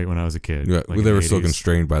 right? When I was a kid. Yeah, like they were so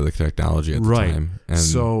constrained by the technology at the time. And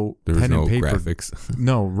so there was no paper, graphics.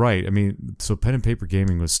 No, right. I mean, so pen and paper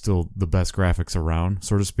gaming was still the best graphics around,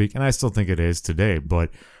 so to speak. And I still think it is today.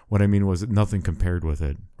 But what I mean was nothing compared with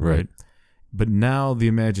it. Right. But now the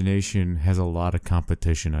imagination has a lot of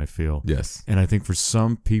competition, I feel. Yes. And I think for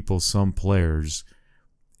some people, some players,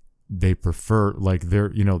 they prefer, like,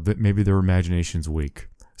 maybe their imagination's weak.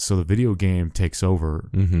 So the video game takes over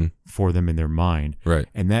for them in their mind. Right.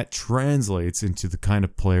 And that translates into the kind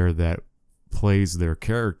of player that plays their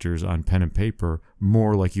characters on pen and paper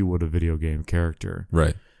more like you would a video game character.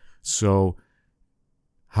 Right. So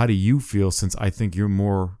how do you feel, since I think you're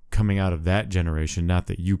more coming out of that generation, not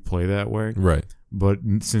that you play that way. Right. But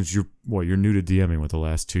since you're new to DMing with the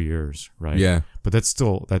last 2 years, right? Yeah. But that's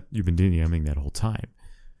still, that you've been DMing that whole time.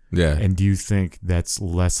 Yeah. And do you think that's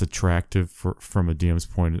less attractive from a DM's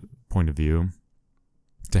point of view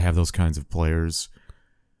to have those kinds of players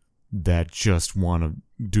that just want to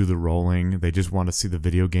do the rolling? They just want to see the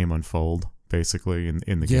video game unfold, basically,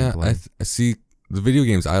 in the gameplay. I see. The video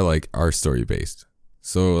games I like are story based.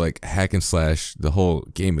 So like hack and slash, the whole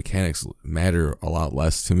game mechanics matter a lot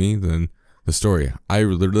less to me than the story. I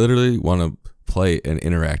literally want to play an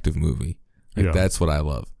interactive movie. Like that's what I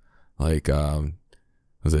love. Like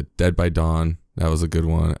was it Dead by Dawn? That was a good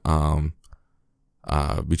one.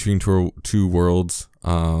 Between Two Worlds,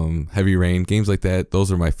 Heavy Rain, games like that.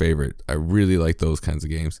 Those are my favorite. I really like those kinds of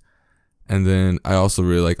games. And then I also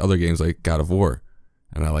really like other games like God of War,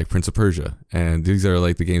 and I like Prince of Persia. And these are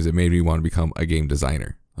like the games that made me want to become a game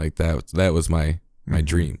designer. Like that was my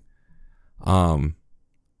dream.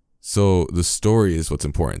 So the story is what's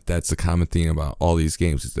important. That's the common theme about all these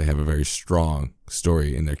games, is they have a very strong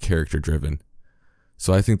story and they're character driven.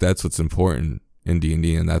 So I think that's what's important in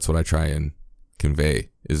D&D, and that's what I try and convey,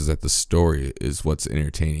 is that the story is what's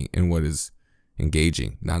entertaining and what is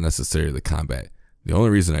engaging, not necessarily the combat. The only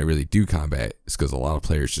reason I really do combat is because a lot of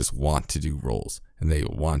players just want to do rolls and they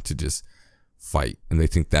want to just fight, and they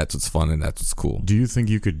think that's what's fun and that's what's cool. Do you think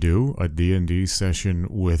you could do a D&D session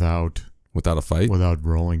without a fight? Without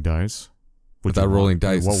rolling dice? Without rolling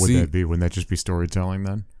dice. What would that be? Wouldn't that just be storytelling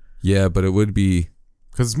then? Yeah, but it would be...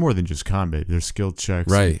 Because it's more than just combat. There's skill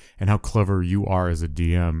checks. Right. And how clever you are as a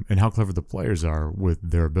DM and how clever the players are with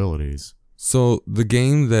their abilities. So the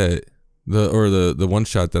game that... The one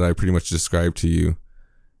shot that I pretty much described to you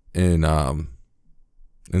in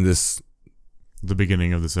this... The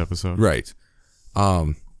beginning of this episode. Right.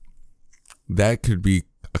 That could be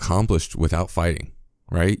accomplished without fighting.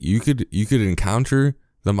 Right? You could encounter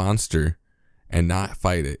the monster and not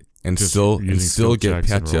fight it and just still get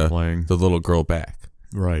Petya, the little girl, back.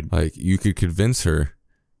 Right. Like you could convince her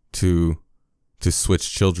to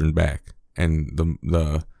switch children back, and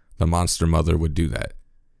the monster mother would do that.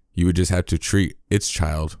 You would just have to treat its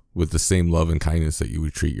child with the same love and kindness that you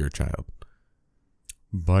would treat your child.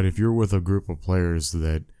 But if you're with a group of players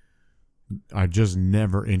that are just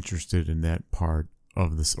never interested in that part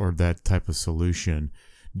of this or that type of solution,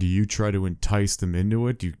 do you try to entice them into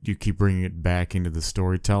it? Do you keep bringing it back into the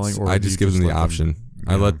storytelling? Or I just give them the option.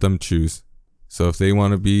 I let them choose. So if they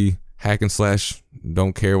want to be hack and slash,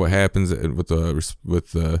 don't care what happens in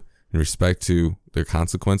respect to their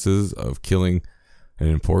consequences of killing an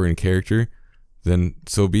important character, then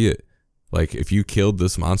so be it. Like if you killed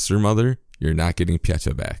this monster mother, you're not getting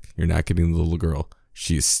Petya back. You're not getting the little girl.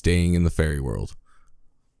 She is staying in the fairy world.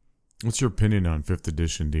 What's your opinion on 5th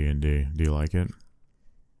edition D&D? Do you like it?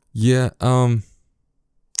 Yeah, I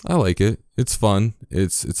like it. It's fun.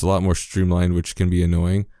 It's a lot more streamlined, which can be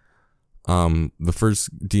annoying. The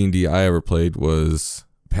first D&D I ever played was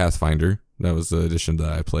Pathfinder. That was the edition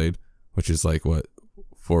that I played, which is like what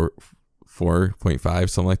 4.5,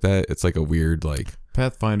 something like that. It's like a weird like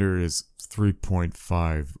Pathfinder is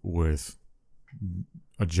 3.5 with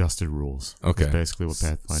adjusted rules. Okay. That's basically what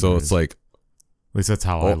Pathfinder is. So it's like, at least that's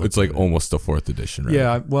how I look it's like at it. almost a 4th edition, right?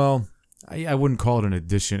 Yeah, well, I wouldn't call it an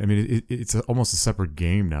edition. I mean, it's almost a separate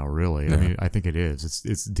game now, really. Yeah. I mean, I think it is.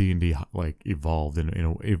 It's D&D like evolved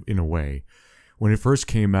in a way. When it first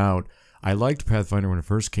came out, I liked Pathfinder when it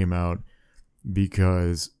first came out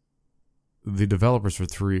because the developers for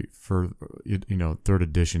 3rd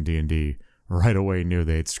edition D&D right away knew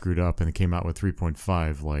they had screwed up and it came out with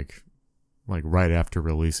 3.5 like right after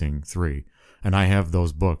releasing 3. And I have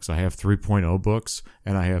those books. I have 3.0 books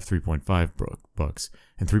and I have 3.5 books.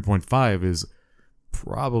 And 3.5 is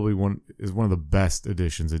probably one of the best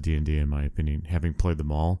editions of D&D in my opinion, having played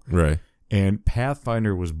them all. Right. And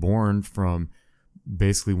Pathfinder was born from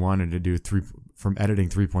basically wanting to do from editing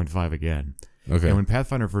 3.5 again. Okay. And when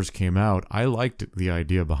Pathfinder first came out, I liked the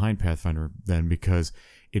idea behind Pathfinder then because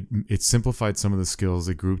it simplified some of the skills,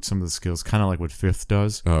 it grouped some of the skills, kind of like what 5th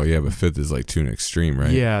does. Oh yeah, but 5th is like to an extreme,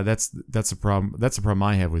 right? Yeah, that's a problem. That's a problem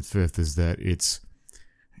I have with 5th is that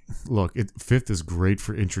 5th is great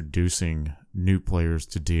for introducing new players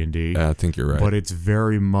to D&D. I think you're right. But it's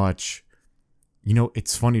very much,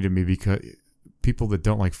 it's funny to me because people that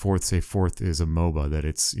don't like 4th say 4th is a MOBA, that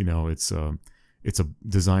it's a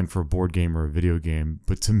design for a board game or a video game.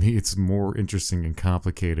 But to me, it's more interesting and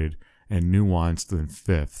complicated and nuanced than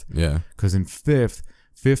 5th. Yeah. Because in 5th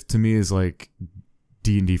to me is like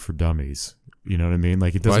D&D for dummies. You know what I mean?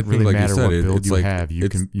 Like it doesn't really matter what build you have.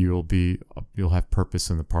 You'll have purpose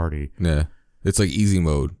in the party. Yeah. It's like easy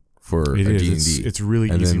mode for a D&D. It's really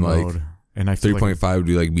and easy then, like, mode. And I feel 3.5 would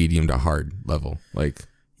be like medium to hard level. Like,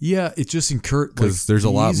 yeah, it just encourages, because there's a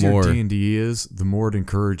lot the more. easier D&D is, the more it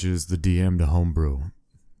encourages the DM to homebrew.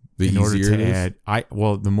 The in order easier to it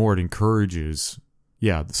is? the more it encourages.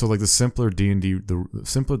 Yeah, so like the simpler D&D, the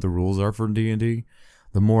simpler the rules are for D&D,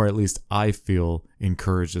 the more at least I feel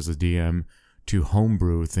encouraged as a DM to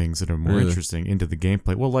homebrew things that are more Really? interesting into the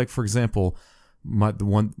gameplay. Well, like for example,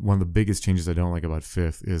 one of the biggest changes I don't like about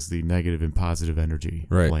 5th is the negative and positive energy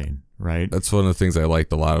plane. Right. That's one of the things I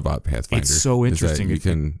liked a lot about Pathfinder. It's so interesting. You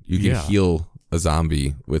can heal a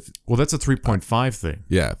zombie with. Well, that's a 3.5 thing.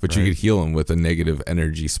 Yeah, but you could heal him with a negative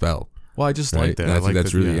energy spell. Well, I just right? like that. And I think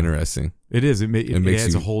that's really yeah. interesting. It is. It makes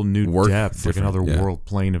adds a you whole new work depth, like another different, yeah. world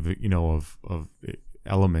plane of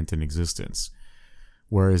element in existence.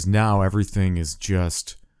 Whereas now everything is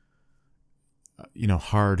just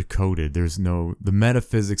hard coded. There's no the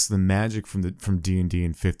metaphysics, the magic from D&D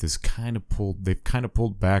and 5th is kind of pulled. They've kind of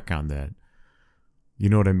pulled back on that. You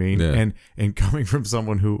know what I mean? Yeah. And coming from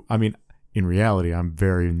someone who, I mean, in reality, I'm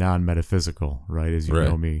very non-metaphysical, right? As you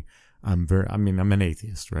know me, I'm an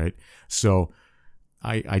atheist, right? So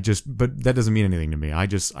but that doesn't mean anything to me. I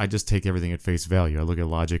just take everything at face value. I look at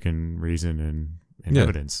logic and reason and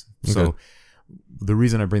evidence. Okay. So the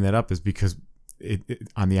reason I bring that up is because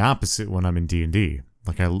on the opposite when I'm in D&D,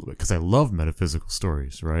 because I love metaphysical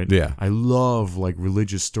stories, right? Yeah. I love like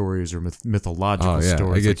religious stories or mythological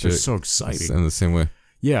stories. I get you. They're so exciting. In the same way.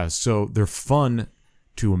 Yeah, so they're fun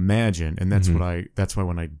to imagine, and that's that's why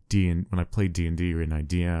when I play D&D and I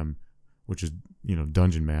DM, which is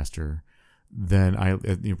Dungeon Master, then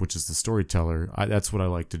which is the storyteller, that's what I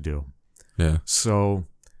like to do. Yeah. So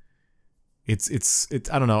it's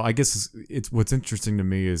I don't know. I guess it's what's interesting to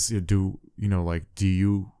me is do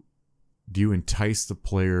you entice the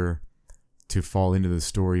player to fall into the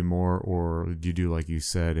story more, or do you do like you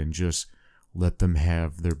said and just let them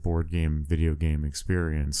have their board game, video game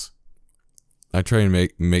experience? I try and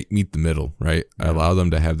meet the middle, right? Yeah. I allow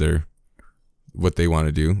them to have what they want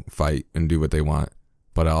to do, fight and do what they want,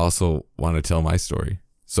 but I also want to tell my story.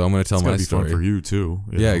 So I'm going to tell my story. It's gotta be fun for you too.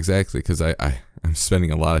 Yeah, exactly. Because I'm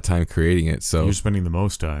spending a lot of time creating it. So you're spending the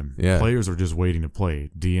most time. Yeah. Players are just waiting to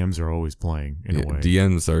play. DMs are always playing in a way.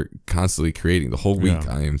 DMs are constantly creating. The whole week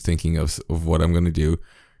I am thinking of what I'm going to do,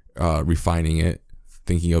 refining it,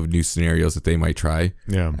 thinking of new scenarios that they might try.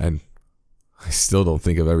 Yeah. And I still don't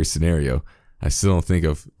think of every scenario. I still don't think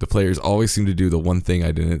of the players always seem to do the one thing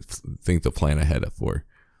I didn't think to plan ahead for,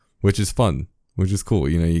 which is fun, which is cool.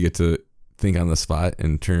 You get to think on the spot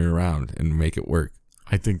and turn it around and make it work.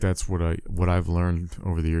 I think that's what I've learned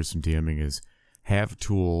over the years from DMing is have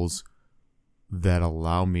tools that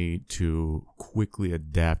allow me to quickly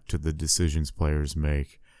adapt to the decisions players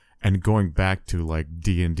make. And going back to like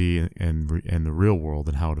D&D and the real world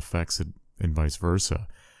and how it affects it and vice versa.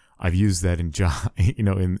 I've used that in job,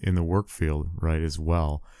 in the work field, right, as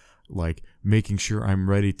well. Like making sure I'm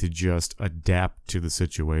ready to just adapt to the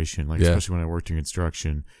situation, like especially when I worked in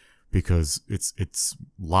construction, because it's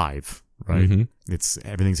live, right? Mm-hmm. It's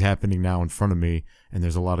everything's happening now in front of me, and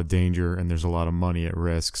there's a lot of danger and there's a lot of money at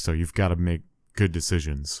risk. So you've got to make good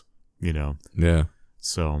decisions, Yeah.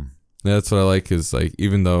 So That's what I like is like,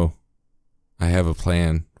 even though I have a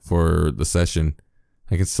plan for the session,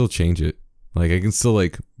 I can still change it. Like I can still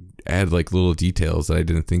like add like little details that I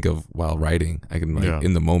didn't think of while writing. I can like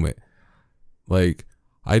in the moment. Like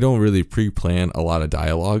I don't really pre-plan a lot of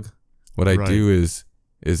dialogue. What I do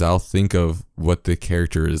is I'll think of what the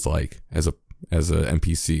character is like as a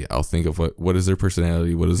NPC. I'll think of what is their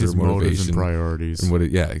personality, what is his their motivation, motives and priorities, and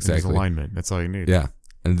his exactly. alignment. That's all you need. Yeah.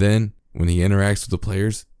 And then when he interacts with the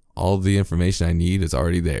players, all the information I need is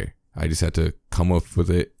already there. I just have to come up with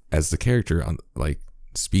it as the character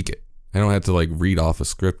speak it. I don't have to like read off a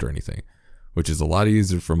script or anything, which is a lot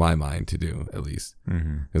easier for my mind to do, at least.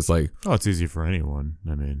 Mm-hmm. It's like, it's easy for anyone.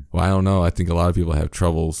 I mean, well, I don't know. I think a lot of people have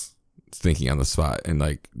troubles thinking on the spot and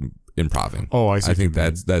like improving. Oh, I see. I think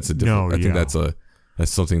that's a different. I think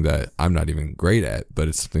that's something that I'm not even great at, but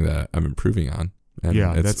it's something that I'm improving on. And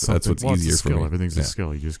that's what's easier for me. Everything's a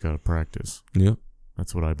skill. You just got to practice. Yeah,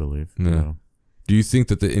 that's what I believe. Yeah. Do you think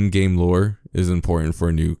that the in-game lore is important for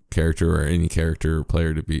a new character or any character or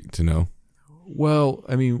player to know? Well,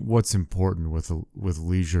 I mean, what's important with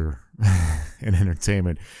leisure and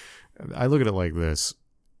entertainment? I look at it like this: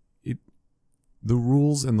 the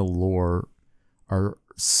rules and the lore are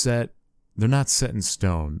set. They're not set in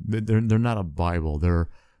stone. They're not a Bible. They're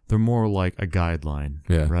more like a guideline.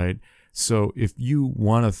 Yeah. Right. So if you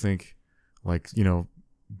want to think, like,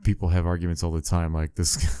 people have arguments all the time, like this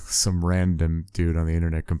some random dude on the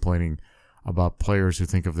internet complaining about players who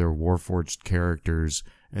think of their Warforged characters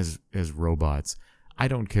as robots. I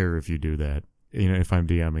don't care if you do that. If I'm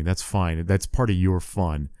DMing, that's fine. That's part of your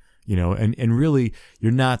fun. And really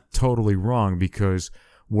you're not totally wrong, because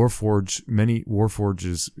many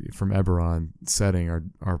Warforges from Eberron setting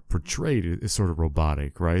are portrayed as sort of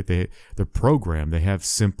robotic, right? They're programmed. They have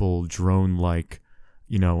simple drone-like,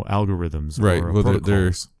 algorithms, right? Or well,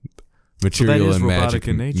 protocols. They're material and magic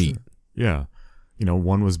in nature. Meat. Yeah,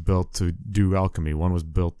 one was built to do alchemy. One was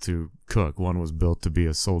built to cook. One was built to be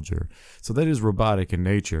a soldier. So that is robotic in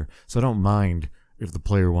nature. So I don't mind if the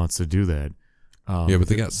player wants to do that. But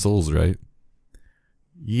they got souls, right?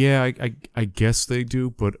 Yeah, I guess they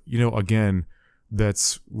do, but again,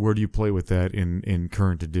 that's where do you play with that in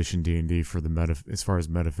current edition D&D for as far as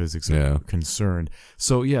metaphysics are concerned.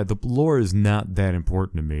 So yeah, the lore is not that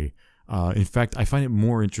important to me. In fact, I find it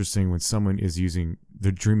more interesting when someone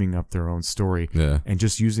they're dreaming up their own story and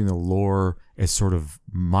just using the lore as sort of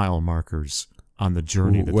mile markers on the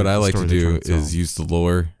journey. What I like to do is use the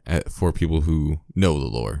lore for people who know the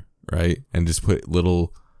lore, right? And just put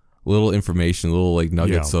little information, little like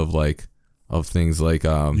nuggets of things like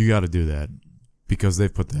you got to do that because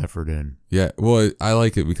they've put the effort in. Yeah, well, I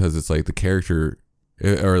like it because it's like the character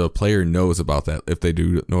or the player knows about that. If they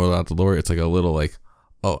do know about the lore, it's like a little like,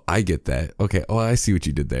 oh, I get that. Okay, oh, I see what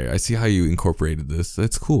you did there. I see how you incorporated this.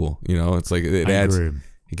 That's cool. It's like it adds. Agree.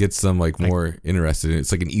 It gets them like more interested.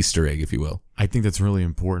 It's like an Easter egg, if you will. I think that's a really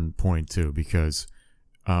important point too, because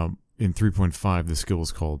in 3.5 the skill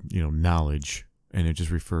is called knowledge. And it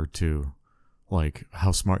just referred to like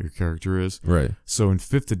how smart your character is. Right. So in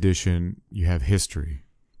 5th edition, you have history.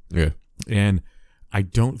 Yeah. And I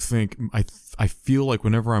don't think I feel like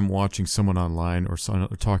whenever I'm watching someone online or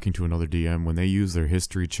talking to another DM, when they use their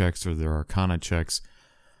history checks or their arcana checks,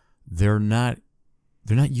 they're not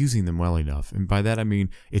using them well enough. And by that I mean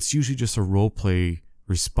it's usually just a role play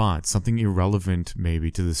response, something irrelevant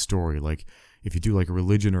maybe to the story. Like if you do like a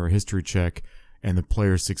religion or a history check, and the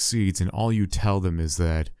player succeeds, and all you tell them is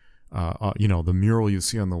that, the mural you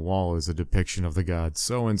see on the wall is a depiction of the god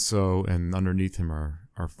so-and-so, and underneath him are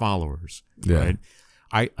followers, right?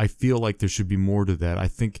 I feel like there should be more to that. I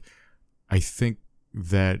think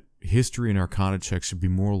that history and arcana checks should be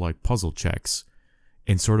more like puzzle checks,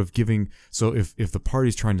 and sort of giving. So if the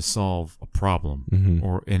party's trying to solve a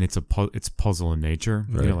problem, and it's puzzle in nature,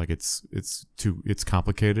 right. Like it's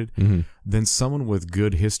complicated, then someone with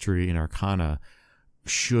good history in arcana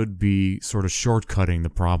should be sort of shortcutting the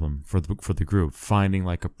problem for the group, finding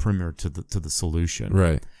like a primer to the solution,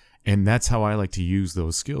 right? And that's how I like to use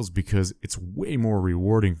those skills, because it's way more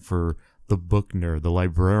rewarding for the book nerd, the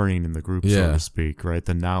librarian in the group, so to speak, right?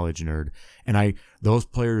 The knowledge nerd, and those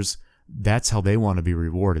players. That's how they want to be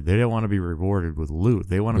rewarded. They don't want to be rewarded with loot.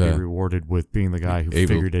 They want to be rewarded with being the guy who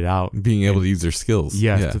figured it out. Being able to use their skills.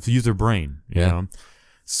 To use their brain. You know?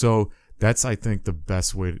 So That's, I think, the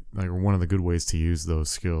best way, like one of the good ways to use those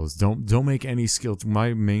skills. Don't make any skill.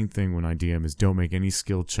 My main thing when I DM is don't make any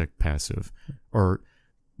skill check passive, or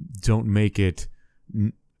don't make it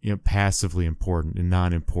passively important and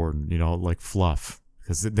non-important. Like fluff,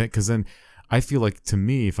 because then I feel like, to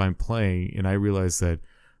me, if I'm playing and I realize that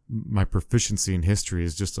my proficiency in history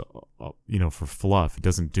is just for fluff, it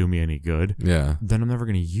doesn't do me any good. Yeah. Then I'm never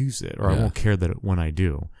going to use it, or I won't care that when I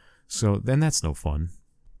do. So then that's no fun.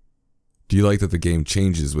 Do you like that the game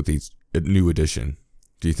changes with each new edition?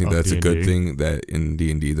 Do you think that's D&D? A good thing that in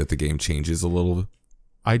D&D that the game changes a little?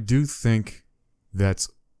 I do think that's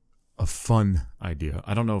a fun idea.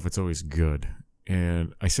 I don't know if it's always good.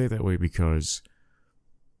 And I say that way because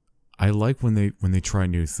I like when they try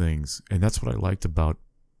new things. And that's what I liked about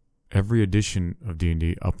every edition of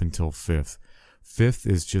D&D up until 5th. 5th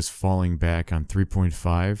is just falling back on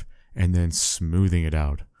 3.5 and then smoothing it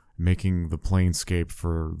out, making the planescape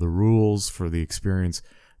for the rules, for the experience,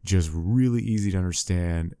 just really easy to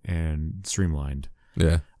understand and streamlined.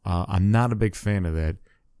 Yeah. I'm not a big fan of that.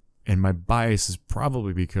 And my bias is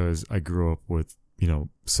probably because I grew up with,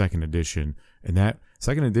 2nd edition. And that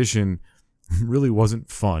 2nd edition really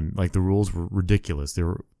wasn't fun. Like, the rules were ridiculous. They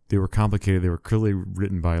were complicated. They were clearly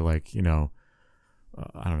written by, like, I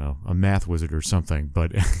don't know, a math wizard or something.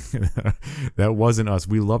 But that wasn't us.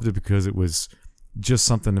 We loved it because it was just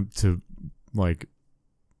something to like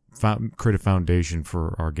create a foundation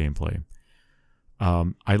for our gameplay.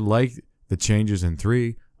 I like the changes in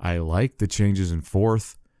 3. I like the changes in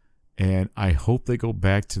 4th, and I hope they go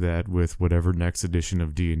back to that with whatever next edition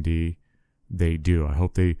of D&D they do. I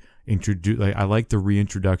hope they introduce. I like the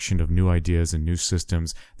reintroduction of new ideas and new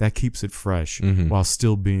systems that keeps it fresh while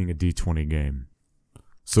still being a D20 game.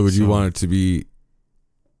 So would you want it to be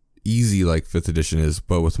easy like 5th edition is,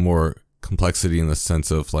 but with more complexity in the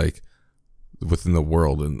sense of like within the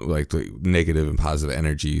world and like the negative and positive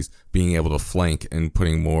energies, being able to flank and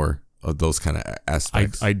putting more of those kind of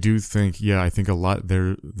aspects? I do think, I think a lot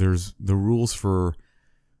there's the rules for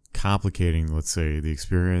complicating, let's say, the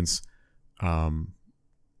experience are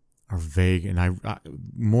vague, and I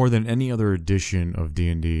more than any other edition of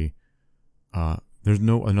D&D, there's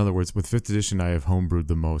no, in other words, with 5th edition I have homebrewed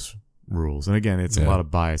the most rules, and again, it's a lot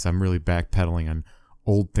of bias. I'm really backpedaling on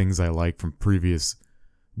old things I like from previous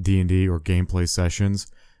D&D or gameplay sessions,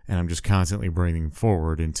 and I'm just constantly bringing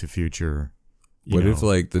forward into future. What if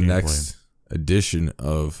like the gameplay. Next edition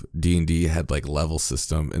of D&D had like level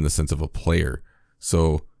system in the sense of a player?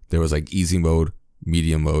 So there was like easy mode,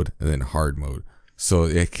 medium mode, and then hard mode. So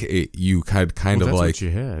you could kind of that's like what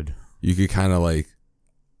you had. You could kind of like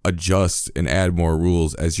adjust and add more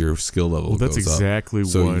rules as your skill level goes up. That's exactly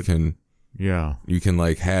so what. you can. Yeah. You can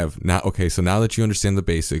like have now. Okay, so now that you understand the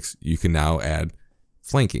basics, you can now add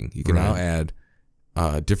flanking. You can now add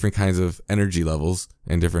different kinds of energy levels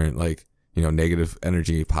and different like negative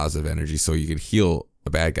energy, positive energy. So you could heal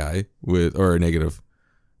a bad guy with or a negative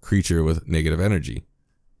creature with negative energy.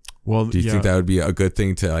 Well, do you think that would be a good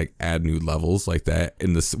thing to like add new levels like that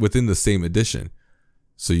in this within the same edition?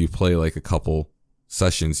 So you play like a couple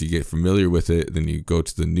sessions, you get familiar with it, then you go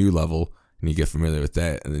to the new level and you get familiar with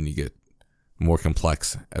that, and then you get more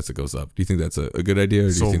complex as it goes up. Do you think that's a good idea,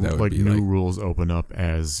 or do you think that would be new rules open up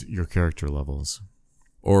as your character levels,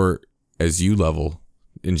 or as you level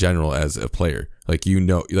in general as a player? Like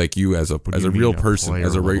like you as a real person,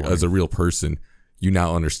 as a real person, you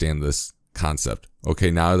now understand this concept.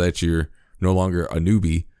 Okay, now that you're no longer a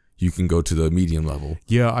newbie, you can go to the medium level.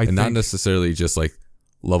 Yeah, I think not necessarily just like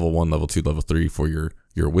level 1, level 2, level 3 for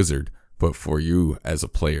your wizard, but for you as a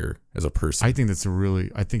player, as a person. I think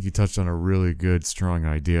I think you touched on a really good, strong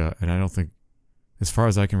idea, and I don't think, as far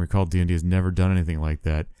as I can recall, D&D has never done anything like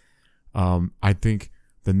that. I think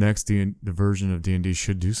the next the version of D&D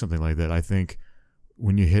should do something like that. I think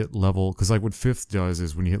when you hit level, because like what 5th does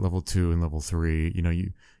is when you hit level 2 and level 3,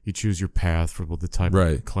 you choose your path for the type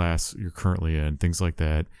of class you're currently in, things like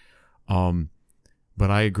that.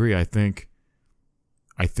 But I agree. I think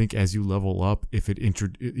as you level up, if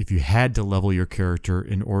you had to level your character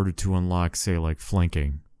in order to unlock, say, like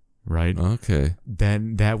flanking, right? Okay.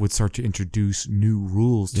 Then that would start to introduce new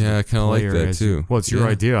rules. Yeah, I kind of like that too. Well, it's your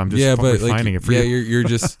idea. I'm just refining it for you. You're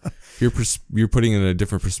just you're putting it in a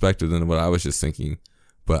different perspective than what I was just thinking.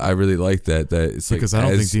 But I really like that it's because like I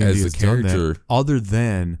don't think D&D has done that. Character, other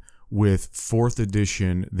than with 4th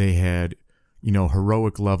edition, they had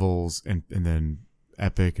heroic levels and then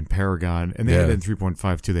epic and paragon, and they had it in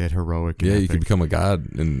 3.5 too. They had heroic. And you epic. could become a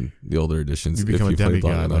god in the older editions. You become a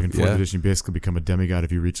demigod. Like in 4th edition, you basically become a demigod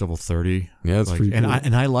if you reach level 30. Yeah, that's pretty cool.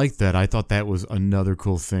 And I like that. I thought that was another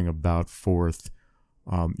cool thing about 4th.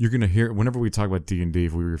 You're gonna hear whenever we talk about D&D,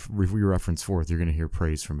 if we reference Fourth, you're gonna hear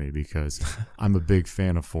praise from me because I'm a big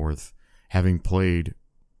fan of Fourth, having played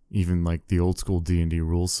even like the old school D&D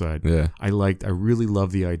rule set. Yeah. I really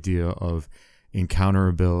love the idea of encounter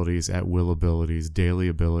abilities, at will abilities, daily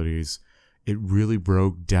abilities. It really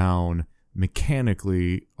broke down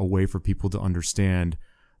mechanically a way for people to understand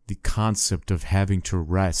the concept of having to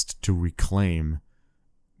rest to reclaim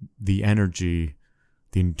the energy,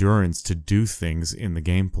 the endurance to do things in the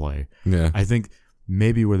gameplay. Yeah. I think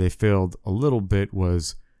maybe where they failed a little bit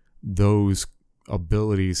was those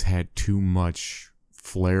abilities had too much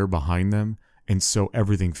flair behind them, and so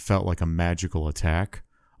everything felt like a magical attack.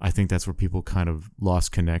 I think that's where people kind of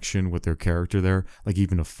lost connection with their character there. Like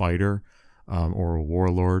even a fighter or a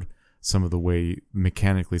warlord, some of the way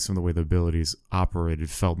the abilities operated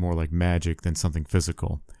felt more like magic than something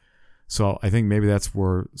physical. So I think maybe that's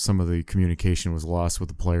where some of the communication was lost with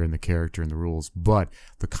the player and the character and the rules. But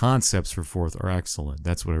the concepts for Fourth are excellent.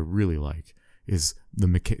 That's what I really like, is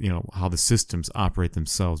how the systems operate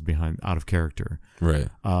themselves out of character. Right.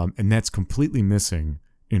 And that's completely missing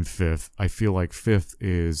in Fifth. I feel like Fifth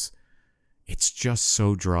it's just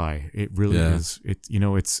so dry. It really is.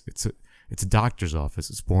 It's a doctor's office.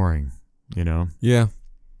 It's boring, Yeah.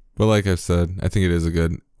 But like I said, I think it is a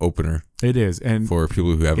good opener. It is. And for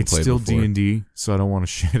people who haven't played before. It's still before. D&D, so I don't want to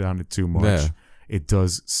shit on it too much. Yeah. It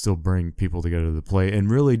does still bring people together to play. And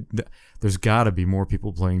really, there's got to be more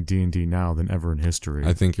people playing D&D now than ever in history.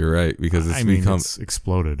 I think you're right, because it's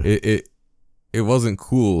exploded. It wasn't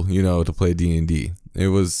cool, to play D&D. It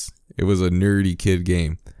was a nerdy kid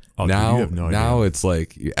game. Oh, dude, you have no idea. Now it's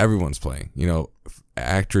like everyone's playing.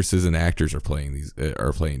 Actresses and actors are playing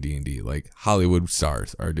D&D. Like Hollywood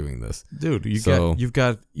stars are doing this. Dude, you've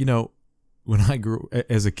got when I grew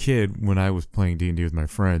as a kid, when I was playing D&D with my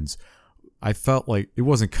friends, I felt like it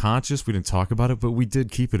wasn't conscious. We didn't talk about it, but we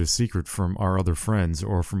did keep it a secret from our other friends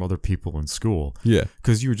or from other people in school. Yeah,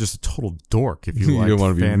 because you were just a total dork if you don't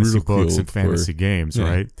liked fantasy books and fantasy games, yeah.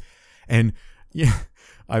 right? And yeah,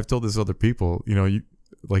 I've told this to other people.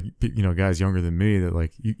 Guys younger than me, that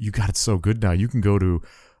like you got it so good now. You can go to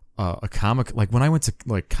a comic, like when I went to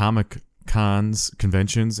like comic cons,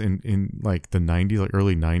 conventions in like the 90s, like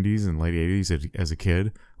early 90s and late 80s as a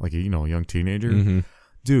kid, like a young teenager. Mm-hmm.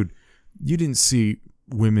 Dude, you didn't see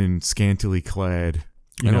women scantily clad.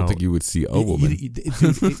 I don't think you would see a woman.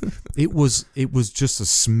 It was just a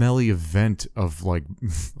smelly event of like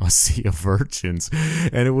a sea of virgins,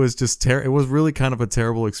 and it was just it was really kind of a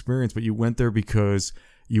terrible experience. But you went there because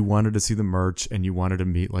you wanted to see the merch and you wanted to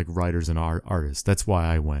meet like writers and artists. That's why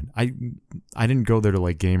I went. I didn't go there to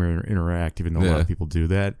like game or interact, even though a lot of people do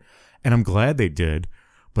that, and I'm glad they did.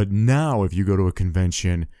 But now, if you go to a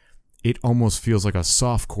convention, it almost feels like a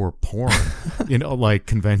softcore porn, like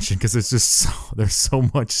convention, because it's just there's so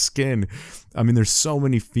much skin. I mean, there's so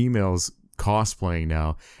many females cosplaying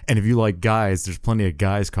now, and if you like guys, there's plenty of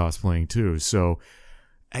guys cosplaying too. So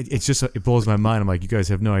it blows my mind. I'm like, you guys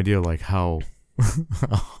have no idea like how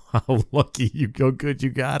lucky good you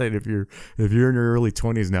got it. If you're in your early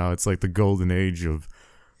 20s now, it's like the golden age of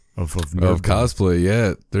cosplay.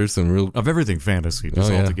 Yeah, there's some real of everything fantasy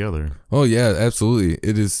just all together. Oh yeah, absolutely.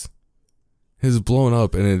 It has blown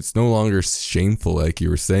up, and it's no longer shameful, like you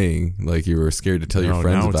were saying, like you were scared to tell your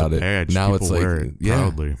friends about it. Now it's like,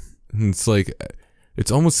 proudly. It's like, it's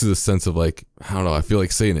almost to the sense of like, I don't know, I feel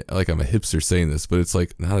like saying it like I'm a hipster saying this, but it's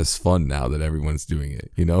like not as fun now that everyone's doing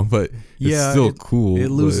it, but it's still cool. It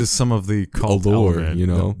loses some of the cult allure,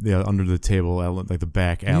 element, under the table element, like the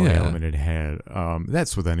back alley element it had.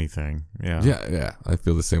 That's with anything. Yeah, I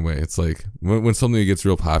feel the same way. It's like when something gets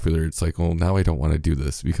real popular, it's like, well, now I don't want to do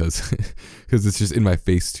this because it's just in my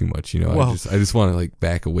face too much. I just want to like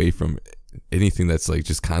back away from anything that's like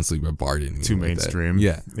just constantly bombarding me. Too mainstream.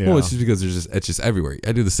 Yeah. Well, it's just because it's just everywhere.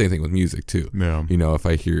 I do the same thing with music too. Yeah. If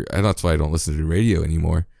I hear, and that's why I don't listen to the radio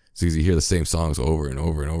anymore. It's because you hear the same songs over and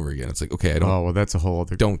over and over again. It's like, okay, I don't. Oh, well, that's a whole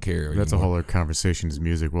other. Don't care. That's anymore. A whole other conversation. Is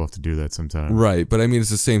music? We'll have to do that sometime. Right, but I mean, it's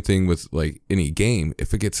the same thing with like any game.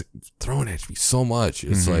 If it gets thrown at me so much,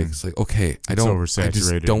 it's like okay, I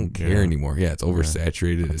just don't care anymore. Yeah, it's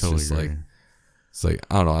oversaturated. Yeah, it's totally just agree. like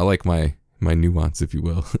I don't know. I like my nuance, if you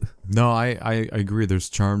will. No, I agree. There's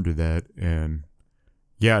charm to that, and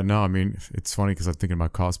I mean, it's funny because I'm thinking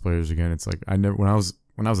about cosplayers again. It's like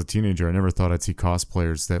when I was a teenager, I never thought I'd see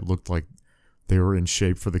cosplayers that looked like they were in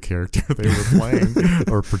shape for the character they were playing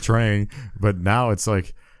or portraying. But now it's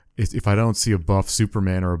like, if I don't see a buff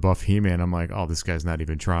Superman or a buff He-Man, I'm like, oh, this guy's not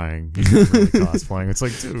even trying. He's not really cosplaying. It's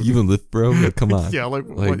like, dude, you even lift, bro? Like, come on. Yeah, like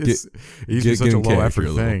it's such a low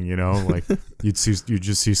effort thing, Like you'd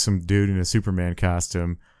just see some dude in a Superman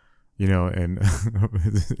costume, you know, and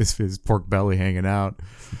his pork belly hanging out.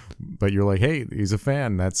 But you're like, hey, he's a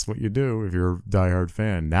fan. That's what you do if you're a diehard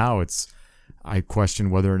fan. Now I question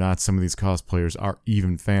whether or not some of these cosplayers are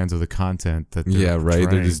even fans of the content that they're right. They're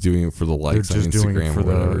portraying. just doing it for the likes They're on just doing Instagram it or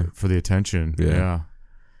whatever. for the attention. Yeah. Yeah.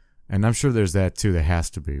 And I'm sure there's that too. There has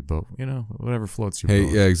to be, but you know, whatever floats your Hey,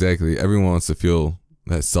 boat. yeah, exactly. Everyone wants to feel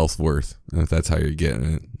that self-worth. And if that's how you're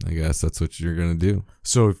getting it, I guess that's what you're going to do.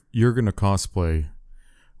 So if you're gonna cosplay,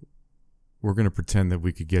 we're gonna pretend that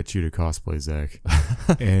we could get you to cosplay, Zach,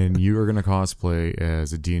 and you are gonna cosplay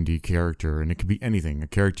as a D&D character, and it could be anything, a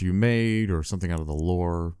character you made or something out of the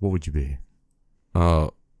lore. What would you be? I'd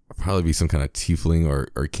probably be some kind of tiefling or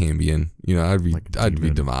Cambion. You know, I'd be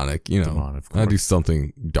demon. demonic. You know, Demon, of course. I'd do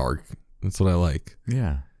something dark. That's what I like.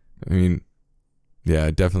 Yeah. I mean, yeah,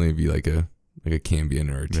 I'd definitely be like a Cambion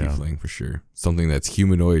or a tiefling for sure. Something that's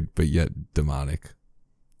humanoid but yet demonic.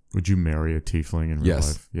 Would you marry a tiefling in real Yes.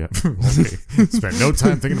 life? Yeah. Okay. Spent no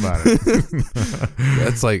time thinking about it.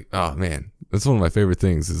 That's like, oh man, that's one of my favorite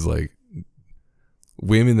things is like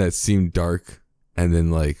women that seem dark and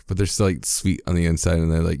then like, but they're still like sweet on the inside,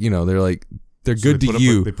 and they're like, you know, they're So good they to put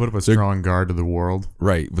you, they put up a strong guard to the world.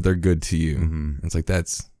 right? But they're good to you. Mm-hmm. It's like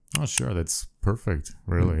that's Oh, sure. That's perfect.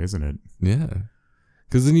 Really, isn't it? yeah,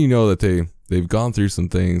 because then you know that they've gone through some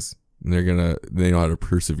things and they know how to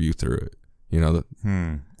persevere through it. You know,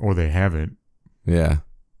 Or they haven't. yeah,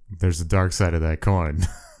 There's the dark side of that coin.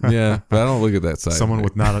 yeah. But I don't look at that side. Someone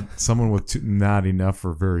with not enough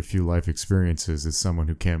or very few life experiences is someone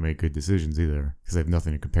who can't make good decisions either because they have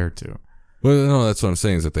nothing to compare to. Well, no, that's what I'm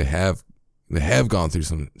saying is that they have gone through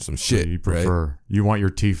some shit. So you right? prefer you want your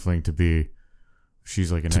tiefling to be.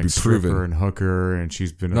 She's like an To be ex-stripper proven. and hooker, and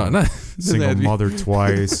she's been No, a not single doesn't have to be- mother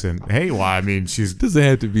twice. And hey, well, I mean, Doesn't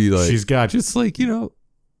have to be like she's got just like, you know.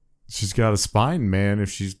 she's got a spine, man. If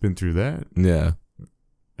she's been through that, Yeah.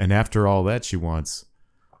 and after all that, she wants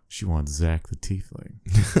Zach the tiefling.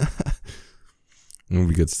 It would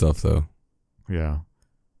be good stuff though. Yeah.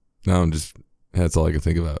 Now that's all I can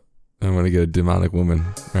think about. I'm gonna get a demonic woman.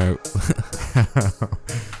 All right.